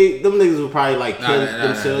 them niggas would probably like kill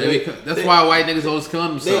Nah. themselves. That's why white niggas always killing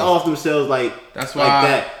themselves. They off themselves like That's like why-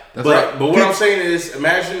 that. that's but But what I'm saying is,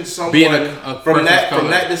 imagine someone Being a from person that of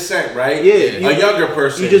color. descent, right? Yeah, a younger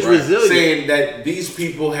person, you just right? resilient. saying that these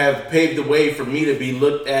people have paved the way for me to be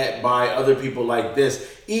looked at by other people like this.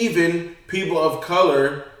 Even people of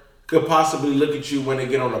color could possibly look at you when they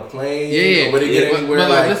get on a plane, Yeah. or when they get But anywhere.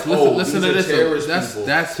 Like, listen these to are this. terrorist That's people.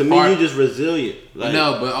 that's to me, part, you're just resilient. Like,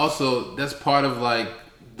 no, but also that's part of like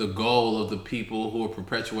the goal of the people who are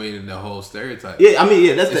perpetuating the whole stereotype. yeah, I mean,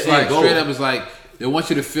 yeah, that's It's the like end goal. straight up. It's like they want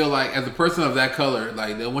you to feel like, as a person of that color,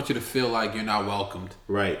 like they want you to feel like you're not welcomed.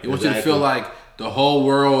 Right, They want you to exactly. feel like the whole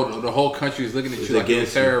world or the whole country is looking at It's you like you're a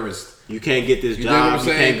against you. terrorist. You can't get this You dig what I'm job.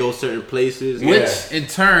 You saying? can't go certain places. Which Yeah. in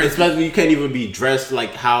turn, Especially you can't even be dressed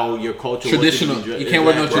like how your culture wants traditional. to be dressed. You can't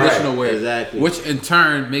wear no Exactly. traditional wear. Exactly. Which in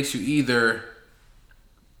turn makes you either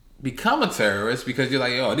become a terrorist because you're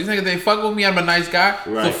like, yo, these niggas they fuck with me. I'm a nice guy,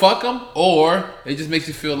 so Right. fuck them. Or it just makes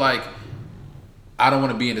you feel like I don't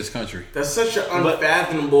want to be in this country. That's such an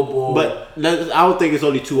unfathomable. But I don't think it's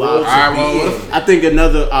only two options. All right, I think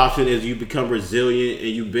another option is you become resilient and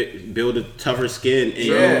you build a tougher skin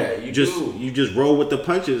and you just roll with the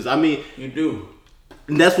punches. I mean, you do.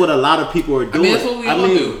 And that's what a lot of people are doing. I mean, that's what we all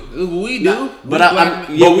do. We do. But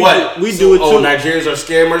we do it too. Oh, Nigerians are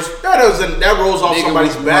scammers. That rolls off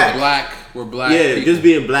somebody's back. We're black. Yeah, people. just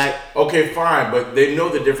being black. Okay, fine, but they know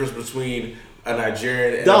the difference between a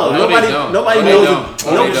Nigerian and nobody knows.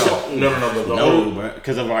 No, bro,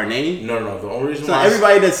 because of our name. No. The only reason why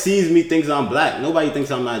everybody that sees me thinks I'm black. Nobody thinks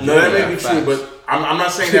I'm Nigerian. No, that may be true, but I'm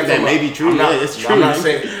not saying that. That may be true. It's true. I'm not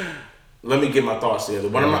saying. Let me get my thoughts together.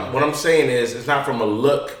 What I'm saying is, it's not from a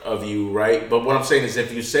look of you, right? But what I'm saying is,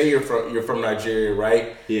 if you say you're from Nigeria,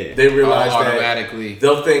 right? Yeah. They realize that automatically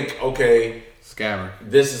they'll think, okay, scammer.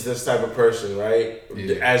 This is this type of person, right?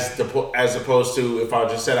 Yeah. As opposed to if I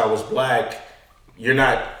just said I was black, you're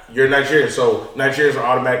Nigerian. So Nigerians are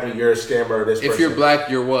automatically you're a scammer. Or this person. If you're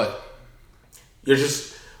black, you're what? You're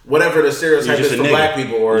just whatever the stereotype is for black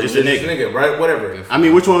people, or you're just a nigga, right? Whatever. I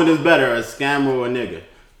mean, which one is better, a scammer or a nigga?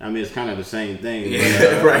 I mean, it's kind of the same thing.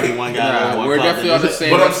 Yeah, right. One guy, we're definitely on the same.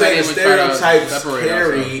 But I'm saying stereotypes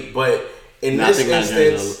carry, but in this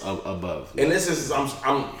instance, above. In this instance,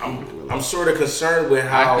 I'm sort of concerned with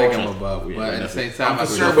how I think I'm above, but at the same time, I'm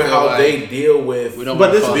concerned with how they deal with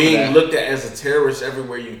being looked at as a terrorist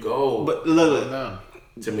everywhere you go. But look,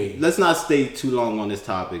 to me, let's not stay too long on this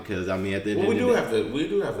topic because I mean, at the end of the day, we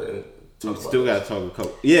do have to. We still gotta talk a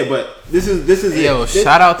couple. Yeah, but this is Yo,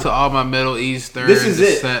 shout out to all my Middle Eastern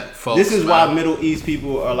descent folks. This is why Middle East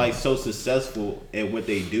people are like so successful at what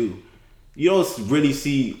they do. You don't really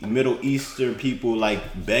see Middle Eastern people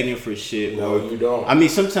like begging for shit. No, you don't. I mean,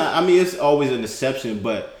 sometimes. I mean, it's always an exception,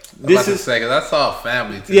 but this is second. That's all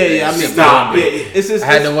family. Yeah. I mean, stop it. It's just,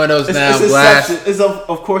 I had the windows down. It's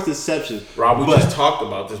of course exceptions. Rob, we just talked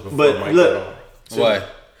about this before. But Mike look, what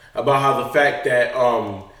about how the fact that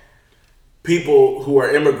people who are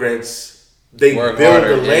immigrants, they work build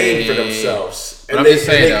harder. a lane for themselves, and I'm just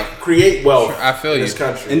saying, they create wealth. I feel in you. this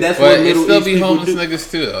country, and that's but what Middle it still East be people homeless do. niggas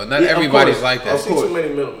too, though. Not everybody's like that. I've seen too many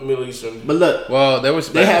Middle Eastern. But look, well, there was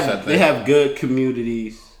they have good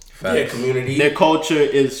communities. Yeah, community. Their culture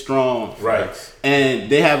is strong, right? And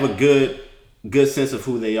they have a good sense of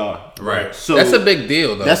who they are, right? So that's a big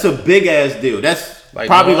deal, though. That's a big ass deal. That's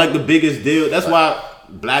probably like the biggest deal. That's why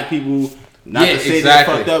black people. Not to say they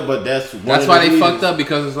fucked up, but that's why they fucked up,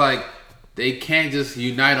 because it's like they can't just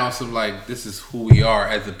unite on some like this is who we are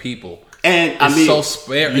as a people. And it's so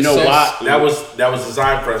spare. You know why? That was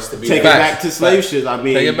designed for us to be. Take it back to slave shit. I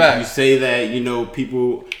mean, take it back. You say that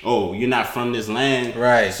people. Oh, you're not from this land,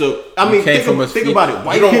 right? So I mean, think about it.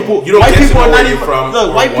 White people are not even from.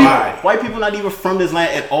 Look, white people not even from this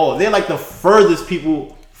land at all. They're like the furthest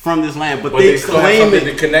people from this land, but they still have something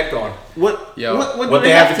to connect on. What they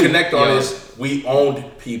have to connect on is we owned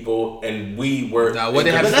people and we were. Now what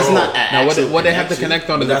they have what they have to connect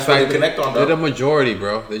on is the fact that they're the majority,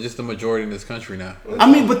 bro. They're just the majority in this country now.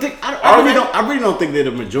 I mean, but I really don't think they're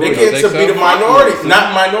the majority. They get to be the minority,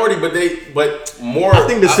 not minority, but more. I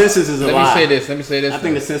think the census is a lie. Let me say this. I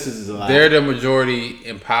think the census is a lie. They're the majority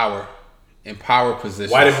in power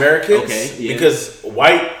positions. White Americans, okay, yeah. Because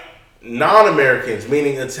white non-Americans,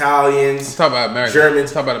 meaning Italians, I'm talking about Americans.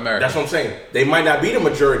 Germans. Talk about America. That's what I'm saying. They might not be the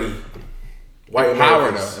majority. White power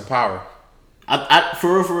Americans. though, in power.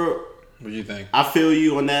 For what do you think? I feel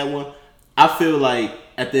you on that one. I feel like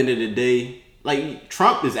at the end of the day, like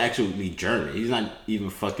Trump is actually German. He's not even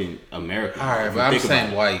fucking American. All right, but I'm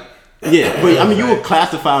saying white. Yeah, but I mean, you would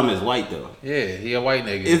classify him as white though. Yeah, he a white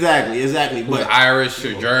nigga. Exactly. But Irish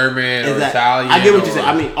or German or Italian. I get what you're saying.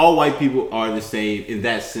 I mean, all white people are the same in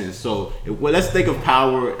that sense. So let's think of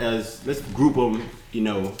power as, let's group them,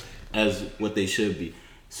 as what they should be.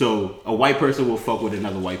 So a white person will fuck with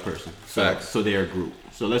another white person. So they're a group.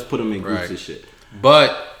 So let's put them in groups and shit.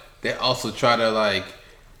 But they also try to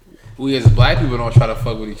we as black people don't try to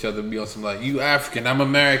fuck with each other and be on some you African, I'm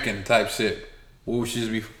American type shit. We should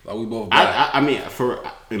just be we both black. I mean,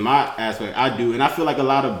 in my aspect, I do, and I feel like a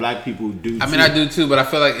lot of black people do. I mean, I do too, but I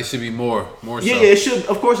feel like it should be more. Yeah, it should.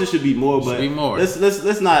 Of course, it should be more. But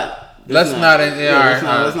let's not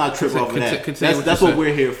trip off of that. That's what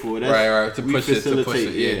we're here for. Right. To push it. We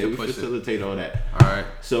facilitate all that. All right.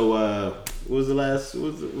 So, what was the last?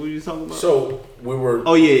 What were you talking about? So we were.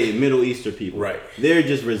 Oh yeah, Middle Eastern people. Right. They're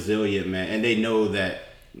just resilient, man, and they know that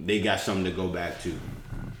they got something to go back to.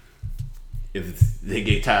 If they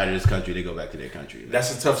get tired of this country, they go back to their country.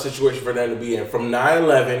 That's a tough situation for them to be in. From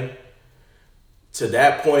 9/11 to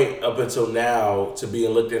that point up until now, to being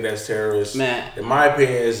looked at as terrorists, man, in my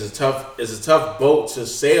opinion, is a tough boat to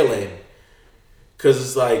sail in. Because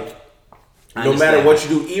it's like, no matter what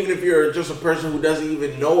you do, even if you're just a person who doesn't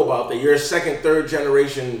even know about that, you're a second, third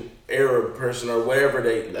generation Arab person or whatever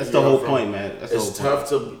That's the whole point, man. It's tough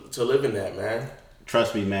to live in that, man.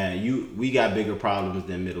 Trust me, man. We got bigger problems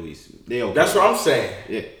than Middle East. They okay. That's what I'm saying.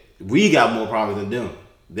 Yeah, we got more problems than them.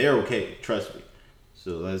 They're okay. Trust me.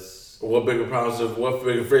 So let's. What bigger problems? What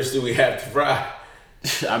bigger fish do we have to fry?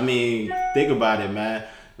 I mean, think about it, man.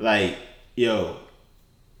 Like, yo,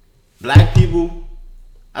 black people.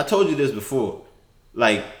 I told you this before.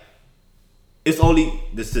 Like, it's only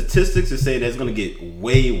the statistics that say that it's gonna get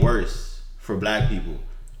way worse for black people.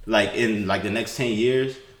 Like in like the next 10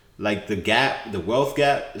 years, like the wealth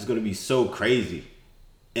gap is gonna be so crazy.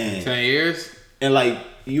 And 10 years? And like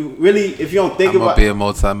you really, if you don't think I'm about, gonna be a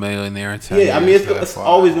multi-millionaire in 10 years. Yeah, I mean it's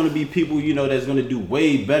always gonna be people, you know, that's gonna do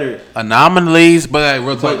way better. Anomalies, but like,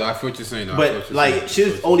 real talk, I feel what you're saying. But like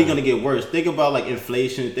shit's only gonna get worse. Think about like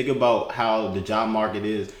inflation. Think about how the job market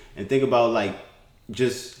is, and think about like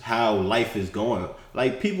just how life is going.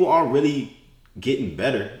 Like people aren't really getting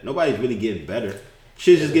better. Nobody's really getting better.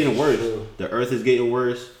 Shit's just getting worse. The earth is getting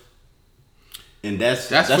worse. And that's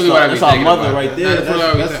really what I be thinking our mother about. right there.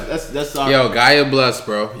 That's our. Yo, Gaia bless,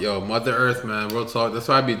 bro. Yo, Mother Earth, man. Real talk. That's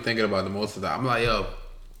what I be thinking about the most of that. I'm like, yo,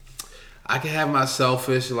 I can have my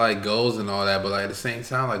selfish like goals and all that, but like at the same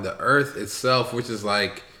time, like the Earth itself, which is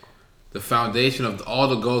like the foundation of all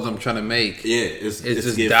the goals I'm trying to make. Yeah, it's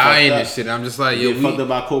just dying and shit. I'm just like, yo, fucked up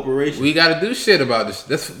by corporations. We got to do shit about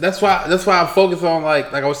this. That's why I'm focused on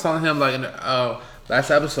like I was telling him like in the last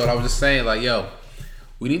episode, I was just saying like, yo,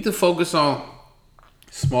 we need to focus on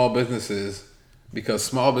small businesses because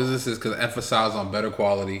small businesses can emphasize on better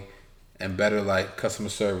quality and better like customer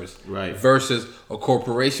service, right? Versus a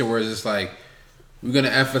corporation where it's just like we're gonna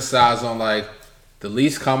emphasize on like the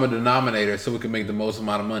least common denominator so we can make the most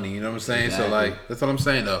amount of money. You know what I'm saying? Exactly. So like that's what I'm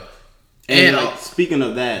saying though. And like, speaking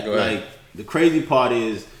of that, like the crazy part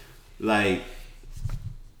is like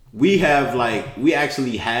we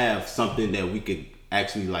actually have something that we could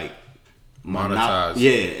actually like monetize.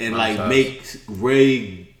 And like make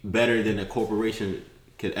way better than a corporation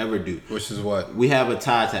could ever do. Which is what? We have a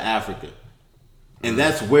tie to Africa. And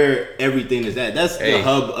that's where everything is at. That's the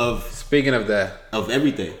hub of. Speaking of that, of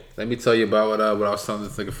everything. Let me tell you about what I was telling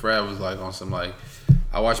this nigga Fred was like on some like.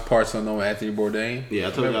 I watched parts of Anthony Bourdain. Yeah,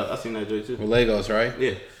 I told you I seen that joke too. With Lagos, right?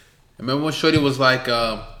 Yeah. Remember when Shorty was like,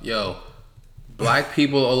 yo, black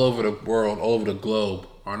people all over the world, all over the globe,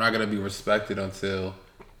 are not gonna be respected until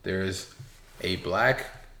there's a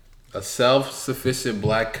self-sufficient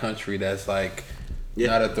black country that's like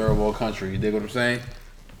not a third world country. You dig what I'm saying?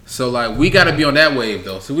 So like we got to be on that wave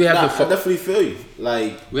though. So we have to. I definitely feel you.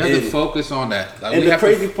 Like we have to focus on that. Like, and the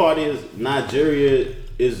crazy part is Nigeria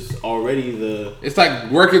is already the. It's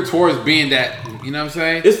like working towards being that. You know what I'm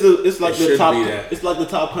saying? It's like the top. It's like the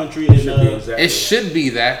top country in. It should be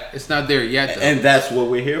that. It's not there yet though. And that's what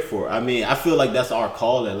we're here for. I mean, I feel like that's our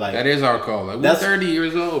calling. Like that is our call. Like we're 30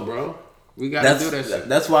 years old, bro. We gotta do that shit.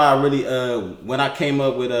 That's why I really when I came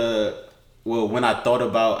up with when I thought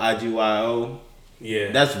about IGYO,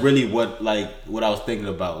 that's really what I was thinking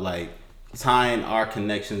about, like tying our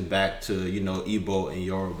connections back to Igbo and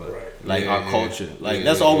Yoruba, right. Our culture,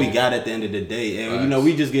 that's all we got at the end of the day, and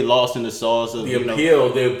we just get lost in the sauce of the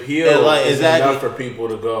appeal is enough for people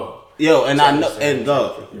to go. Yo, and I know, and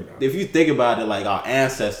if you think about it, like our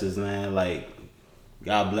ancestors, man, like.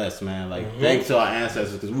 God bless, man. Like, thanks to our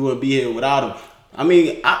ancestors, because we wouldn't be here without them. I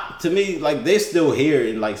mean, to me, like, they're still here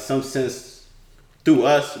in, like, some sense through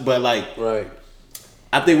us, but, like,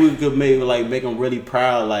 I think we could make them really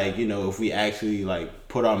proud, like, if we actually, like,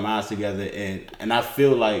 put our minds together, and I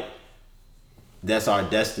feel like that's our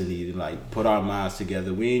destiny, to, like, put our minds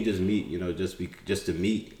together. We ain't just meet, just to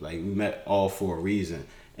meet. Like, we met all for a reason,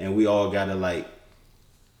 and we all gotta, like,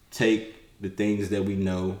 take the things that we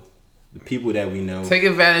know, the people that we know. Take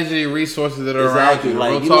advantage of the resources that are around you.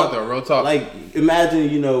 Like, real talk. Like,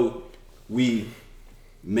 imagine, we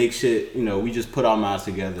make shit, we just put our minds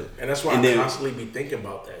together. And that's why I constantly be thinking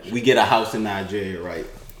about that shit. We get a house in Nigeria, right?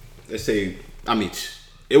 Let's say,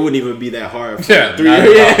 it wouldn't even be that hard for 3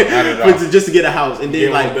 years. But just to get a house. And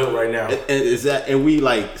then, like, built right now. And we,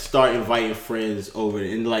 like, start inviting friends over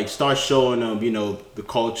and, like, start showing them, the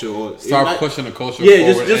culture. Or start pushing the culture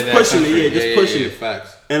forward. Just pushing it. Just pushing it.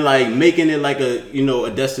 Facts. And, like, making it, like, a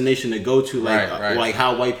destination to go to. Like, like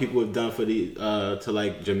how white people have done for to,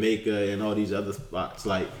 like, Jamaica and all these other spots.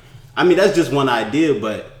 Like, that's just one idea,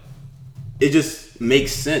 but it just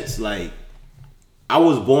makes sense. Like, I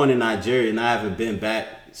was born in Nigeria and I haven't been back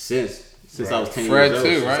since I was 10 years old.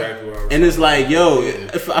 Fred too, right? Exactly and it's like,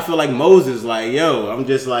 I feel like Moses, like, I'm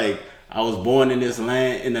just like, I was born in this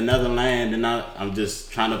land, in another land, and I'm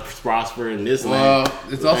just trying to prosper in this Well, land.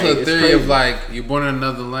 it's also a theory crazy. of like you're born in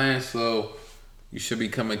another land, so you should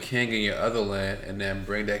become a king in your other land, and then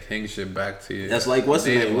bring that kingship back to you. That's like what's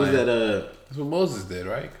the native name? What's land. that? That's what Moses did,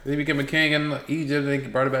 right? He became a king in Egypt, and he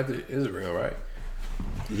brought it back to Israel, right?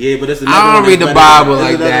 Yeah, but it's another I one don't read the that's Bible better.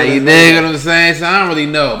 like There's that. another You one dig that's what I'm saying? So I don't really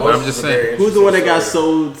know, but I'm just saying. Who's the one that got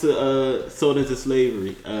sold into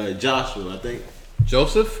slavery? Joshua, I think.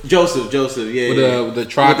 Joseph? Joseph, yeah. With the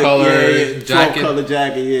tricolor jacket? 12-color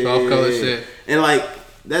jacket, yeah. 12-color shit. And like,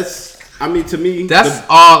 that's, I mean, to me, That's the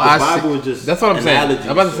Bible is just that's what I'm saying. analogies.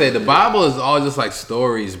 I'm about to say the Bible is all just like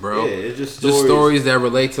stories, bro. Yeah, it's just Just stories. stories that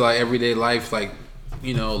relate to like everyday life, like,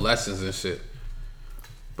 you know, lessons and shit.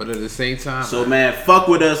 But at the same time, So man, fuck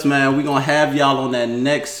with us, man. We gonna have y'all on that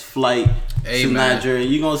next flight Hey, to man. Nigeria.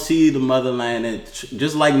 You gonna see the motherland, and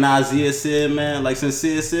just like Nazir said, man, like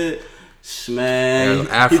Sincere said, man,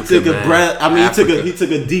 Yeah, Africa, he took a man. breath. I mean, Africa. he took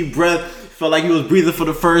a deep breath. Felt like he was breathing for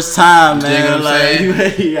the first time, You dig what man. I'm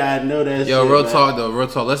Like, saying? yeah, I know that. yo, shit, real man. talk though, real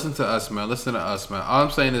talk. Listen to us, man. Listen to us, man. All I'm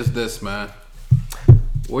saying is this, man.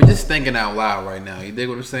 We're just thinking out loud right now. You dig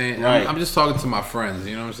what I'm saying? Right. I'm just talking to my friends.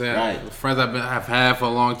 You know what I'm saying? Right. Friends I've had for a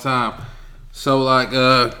long time. So like,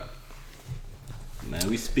 Man,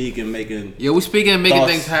 we speak and making. yeah, we speaking and making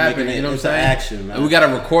Thoughts, things happen. making You know what I'm it saying? into action, man. And we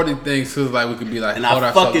gotta recording things so like we could be like, And hold I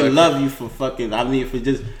ourselves fucking up. love you for fucking. I mean, for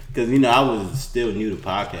just because you know I was still new to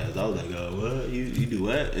podcasts. I was like, what you do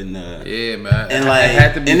what? And Yeah, man. and like it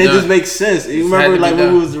had to be and done. it just makes sense. You It had remember to be like when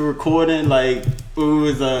done. we was recording, like when we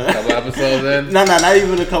was a couple episodes in. no, not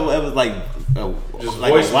even a couple episodes, like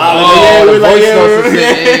like voice a while notes. ago. Oh, we the like, voice yeah, notes and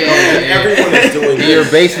yeah, shit. Yeah. Everyone is doing In this.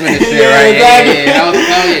 your basement and shit, Yeah, right? exactly. Yeah. That was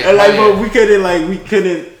hell yeah. And like, Hell yeah. but we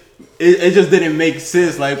couldn't. It just didn't make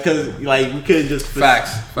sense, like because like we couldn't just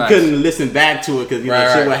Facts. We couldn't listen back to it because you know Right,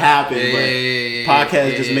 shit right. would happen. Yeah, but yeah,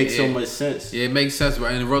 podcast yeah, just yeah, makes so yeah. much sense. Yeah, it makes sense, bro.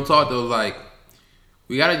 And real talk though, like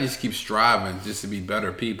we gotta just keep striving just to be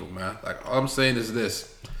better people, man. Like all I'm saying is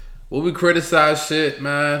this: when we criticize shit,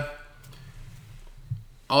 man,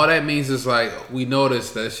 all that means is like we notice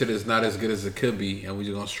that shit is not as good as it could be, and we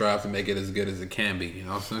just gonna strive to make it as good as it can be. You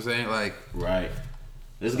know what I'm saying? Like, Right.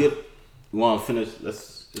 Let's get. We want to finish.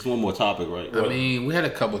 Just one more topic, right? I mean, we had a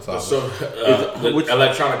couple topics. So, the which-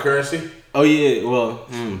 electronic currency. Oh yeah. Well,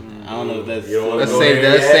 I don't know if that's. You don't wanna Let's go save there that.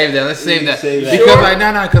 Let's yet? save that. Let's save that. Save that. Because Sure.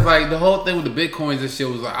 like because like the whole thing with the bitcoins and shit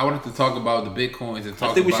was like I wanted to talk about the bitcoins and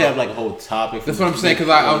talk. I think we about, should have like a whole topic. That's what I'm saying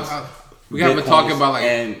because we haven't been talking about like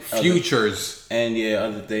and other- futures. and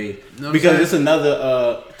other things Know what I'm because saying? it's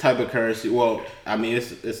another type of currency. Well, I mean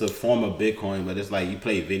it's a form of Bitcoin, but it's like you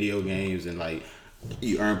play video games and like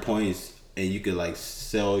you earn points and you could like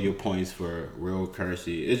sell your points for real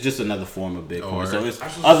currency. It's just another form of Bitcoin. Alright. So it's I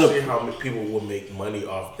just want to see other. how many people will make money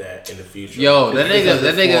off that in the future. Yo, that It's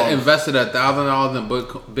nigga other forms. invested $1,000 in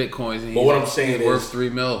bitcoins. And But what I'm saying he's worth is- $3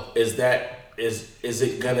 million. Is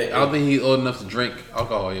it gonna? I don't think he's old enough to drink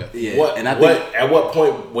alcohol yet. Yeah, What and I think at what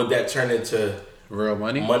point would that turn into Real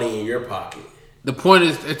money. money in your pocket? The point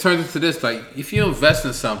is, it turns into this: like, if you invest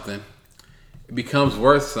in something, it becomes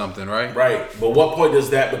worth something, right? Right. But what point does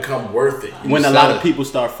that become worth it? when a sell lot it. of people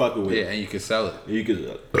start fucking with Yeah, it, and you can sell it. you could.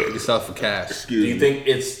 You can sell it for cash. Do Excuse you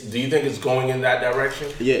me. think it's going in that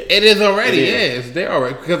direction? Yeah. It is already. It is. Yeah, it's there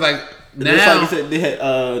already. Because like It's now, like you said, they had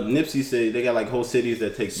Nipsey said they got like whole cities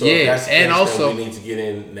that take. So Yeah, if that's the and case, also- then we need to get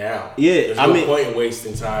in now. Yeah, There's I no mean- point in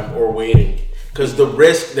wasting time or waiting because the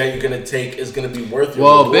risk that you're gonna take is gonna be worth your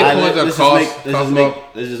Well, reward. Bitcoin- Alright, Bitcoins are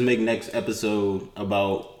cost let's just make next episode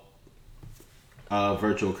about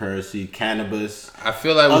virtual currency, cannabis. I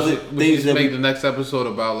feel like Other we things should that make we- the next episode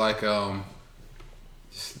about like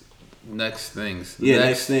next things. Yeah,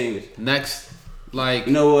 next things. Next, like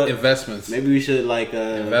You know what? investments. Maybe we should like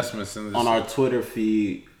Investments in this. on our Twitter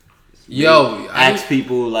feed. Yo, ask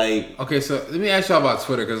people like Okay, so let me ask y'all about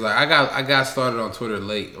Twitter because like I got started on Twitter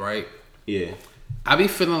late, right? yeah. I be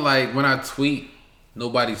feeling like when I tweet,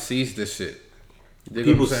 nobody sees this shit. You dig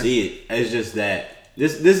People what I'm saying? see it. It's just that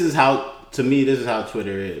this is how to me this is how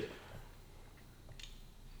Twitter is.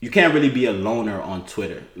 You can't really be a loner on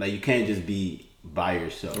Twitter. Like you can't just be by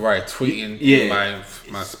yourself. Right, tweeting Yeah.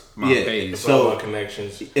 my Yeah. page. It's So- all about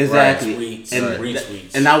connections. Exactly. Tweets And, and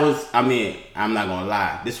retweets. and I was, I mean, I'm not gonna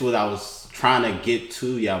lie. This is what I was trying to get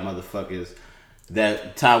to y'all motherfuckers.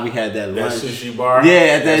 That time we had that That lunch. sushi bar? Yeah,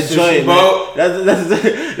 at that That sushi joint. man. boat? That I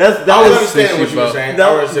was was understanding what you were boat. saying. that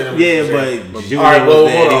I was, understand what you yeah, were saying. but Junior All right, well,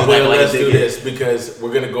 was there. hold He on. was acting Well, like a let's do dickhead. this because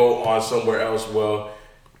we're gonna go on somewhere else. Well,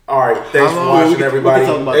 all right. Thanks How for long? watching, We can everybody.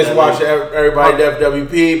 talk about Thanks that for watching, everybody. The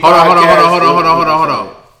FWP. Hold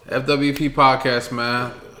on. podcast. FWP podcast,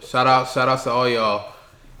 man. Shout out to all y'all.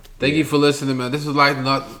 Thank you for listening, man. This was like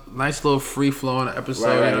a nice little free flowing episode.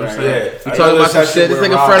 Right, you know what I'm right, saying? yeah. We talking about some shit. This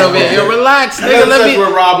nigga Fred over here. Yo, relax, nigga. Let me.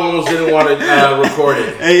 Where Rob almost didn't want to record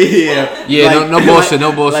it. Hey, Yeah, like, no bullshit,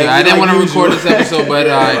 no bullshit. like- I didn't like want to record usual. this episode, but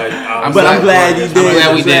I'm But I'm glad you did. I'm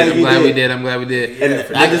glad we I'm did. I'm you glad we did. I'm glad we did.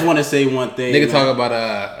 And I just want to say one thing. Nigga man. talk about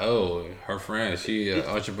her friend. She an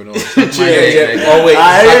entrepreneur. Yeah. Oh wait.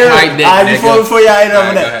 Before y'all end up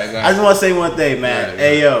Alright, with go that, ahead. I just want to say one thing, man. Alright,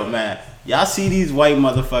 Hey, yo, man. Y'all see these white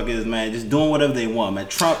motherfuckers, man, just doing whatever they want, man.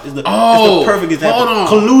 Trump is the perfect example. hold on.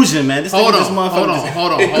 Collusion, man. This Hold nigga on, just motherfucker.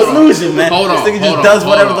 hold on. Collusion, man. Hold on, This nigga hold just on, does hold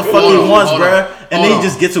whatever on, the fuck hold he on, wants, hold bruh. on, And then he hold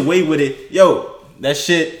just gets away with it. Yo, that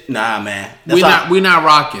shit, nah, man. We not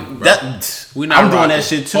rocking. Bro. We not I'm doing rocking. that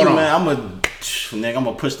shit too, Hold on. man. Nigga, I'm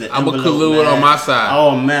gonna push the I'm a envelope, collude man. on my side.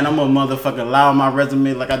 Oh man, I'm gonna motherfucking lie on my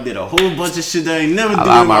resume like I did a whole bunch of shit that I ain't never I do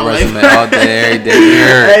lie in my life. resume all day, every day. You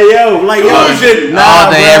heard. Hey yo, like yo, Collusion.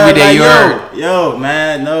 All day, every day, like, you heard. Yo,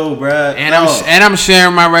 man, no, bruh. And no. I'm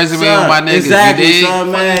sharing my resume with my niggas. Exactly, you dig? son,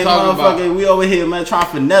 What man. you talking about? Motherfucker, we over here, man, trying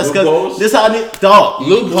to finesse. Cause Loopholes? this how they dog.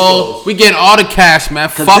 Loophole. We getting all the cash, man.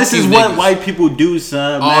 Cause Fuck this you is niggas. what white people do,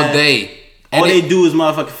 son. all man. day. All And they do is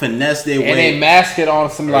motherfucking finesse their And way. they mask it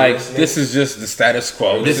on some like, listening. this is just the status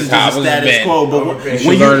quo. This is how just it's the status been. quo, but You when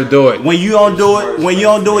should learn to do it. when you don't do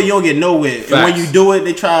it, you don't get nowhere. And when Facts. you do it,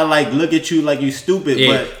 they try to like look at you like you stupid.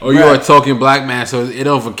 Yeah. But Or you're a token black man, so it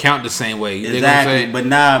don't count the same way. You dig what I'm exactly. saying? But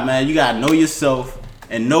nah, man, you gotta know yourself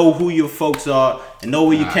and know who your folks are and know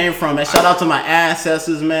where you came from. And shout out to my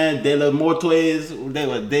ancestors, man. De los Muertos. De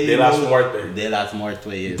las Muertes. De las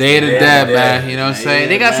Muertos. Day to Yeah, day, yeah. man. You know what I'm saying?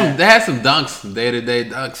 They got man. they had some dunks, some day to day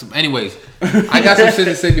dunks. Anyways, I got some shit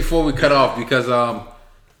to say before we cut off because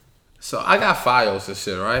so I got files and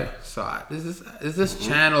shit, right? So is this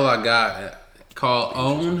channel I got called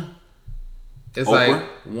OWN. It's Oprah? like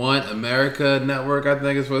One America Network, I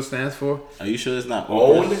think is what it stands for. Are you sure it's not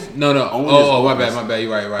Own? No. OWN Oh, is my bad. You're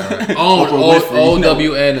right. Oprah OWN, Winfrey, you know.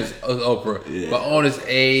 OWN is Oprah. Yeah. But OWN is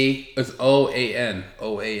it's OAN.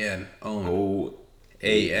 OAN. OWN. Oh,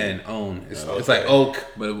 AN. OWN. It's like oak,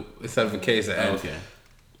 but instead of a case of N. okay.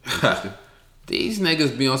 These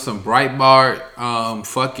niggas be on some Breitbart,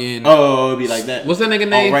 fucking. Oh, it'd be like that. What's that nigga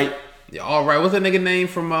name? All right. Yeah, all right. What's that nigga name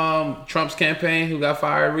from Trump's campaign who got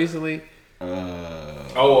fired recently?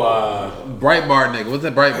 Breitbart nigga. What's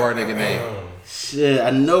that Breitbart nigga name? Shit, I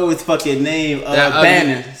know his fucking name. That ugly-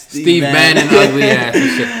 Bannon. Steve Bannon, ugly ass and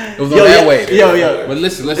shit. It was on Yo, that yo, way. yo. But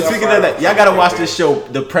listen. Speaking of that, y'all gotta watch this show,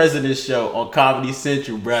 The President's Show on Comedy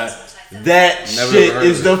Central, bruh. That Never shit heard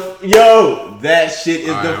is of that shit is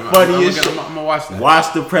All the right, funniest I'm show. gonna watch that.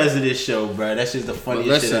 Watch The President's Show, bruh. That shit's the But funniest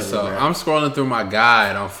listen, shit ever, so bruh. I'm scrolling through my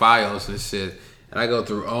guide on Fios and shit, and I go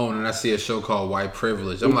through OWN and I see a show called White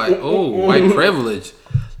Privilege. I'm like, oh, White Privilege.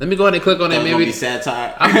 Let me go ahead and click on it. It's gonna Maybe be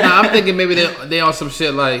satire. I'm thinking maybe they on some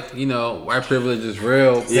shit like, you know, white privilege is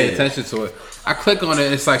real. Pay Yeah. attention to it. I click on it.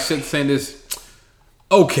 And it's like shit saying this.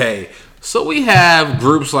 Okay, so we have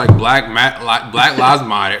groups like Black Lives Matter, Black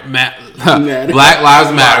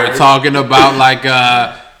Lives Matter, talking about like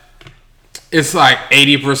it's like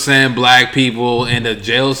 80% black people in the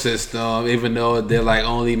jail system, even though they like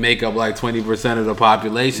only make up like 20% of the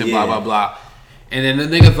population. Blah Yeah. blah blah. And then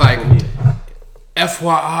the niggas like,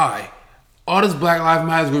 FYI, all this Black Lives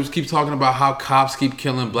Matter groups keep talking about how cops keep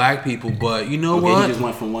killing black people, but you know Okay, what? he just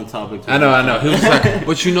went from one topic to I know. He was like,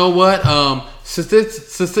 but you know what?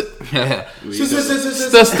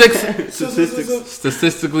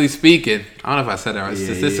 Statistically speaking, I don't know if I said that right. Yeah,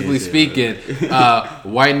 Statistically yeah, speaking,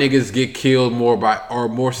 white niggas get killed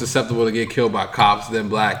more susceptible to get killed by cops than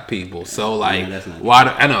black people. So like, that's not why?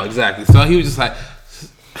 I know exactly. So he was just like.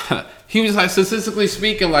 He was like, statistically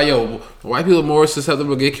speaking, like, yo, white people are more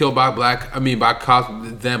susceptible to get killed by cops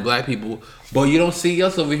than black people. But you don't see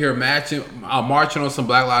us over here marching on some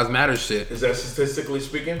Black Lives Matter shit. Is that statistically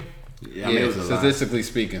speaking? Yeah, I mean, it was a lot. Statistically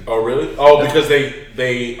speaking. Oh really? Oh, because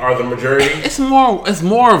they are the majority. It's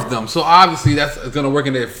more of them. So obviously that's gonna work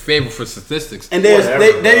in their favor for statistics. And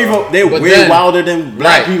Whatever, they're But way then- wilder than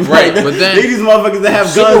black Right, people. right, Like, but then- they these motherfuckers that have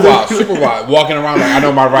super guns. wild, walking around like I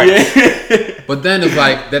know my rights. Yeah. But then it's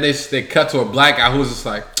like then they cut to a black guy who's just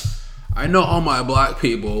like, I know all my black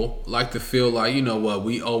people like to feel like, you know what,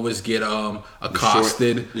 we always get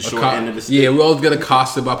accosted. The short end of the stick. Yeah, we always get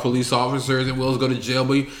accosted by police officers and we always go to jail.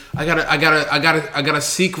 But I got a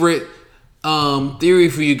secret theory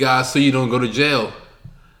for you guys so you don't go to jail.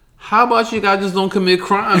 How about you guys just don't commit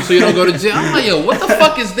crimes so you don't go to jail? I'm like, yo, what the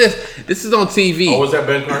fuck is this? This is on TV. Oh, was that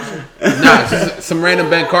Ben Carson? Nah, it's just some random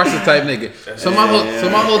Ben Carson type nigga. So my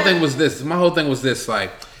whole thing was this.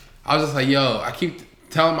 Like, I was just like, yo, I keep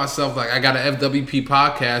telling myself like I got an FWP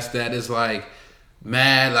podcast that is like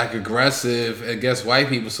mad, like aggressive against white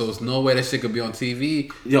people. So there's no way that shit could be on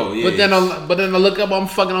TV. Yo, yeah. But then I look up, I'm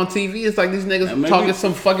fucking on TV. It's like these niggas talking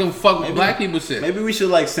some fucking black people shit. Maybe we should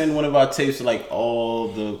like send one of our tapes to like all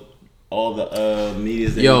the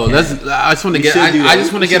medias. That Yo, I just want to get. I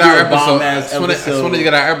just want to get our episode. I just want to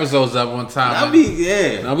get our episodes up one time. That'd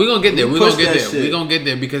be No, we gonna get there. We gonna get there. We gonna get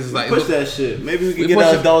there because it's like push that shit. Maybe we can get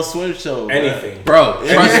an Adult Swim show. Anything, bro.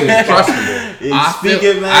 Trust me. I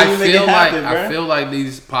feel like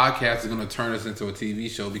these podcasts are gonna turn us into a TV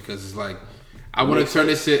show because it's like I want to turn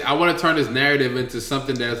this shit. I want to turn this narrative into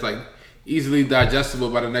something that's like easily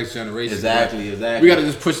digestible by the next generation. Exactly. We gotta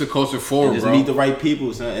just push the culture forward, just bro. Meet the right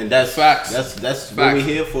people, son. And that's facts. That's what we're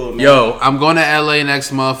here for, man. Yo, I'm going to LA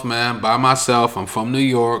next month, man, by myself. I'm from New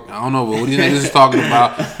York. I don't know what these niggas is talking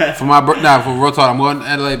about. For real talk, I'm going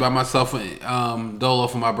to LA by myself, Dolo,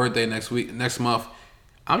 for my birthday next month.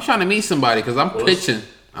 I'm trying to meet somebody because I'm pitching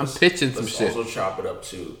some shit. Let's also chop it up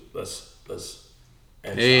too. Let's.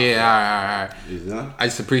 Yeah, all right. I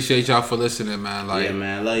just appreciate y'all for listening, man. Like, yeah,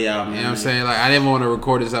 man, love y'all, man. You know what I'm saying? Like, I didn't want to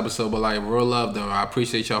record this episode, but like, real love though. I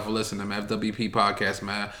appreciate y'all for listening, man. FWP podcast,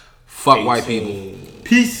 man. Fuck 18. white people.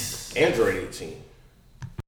 Peace. Android 18.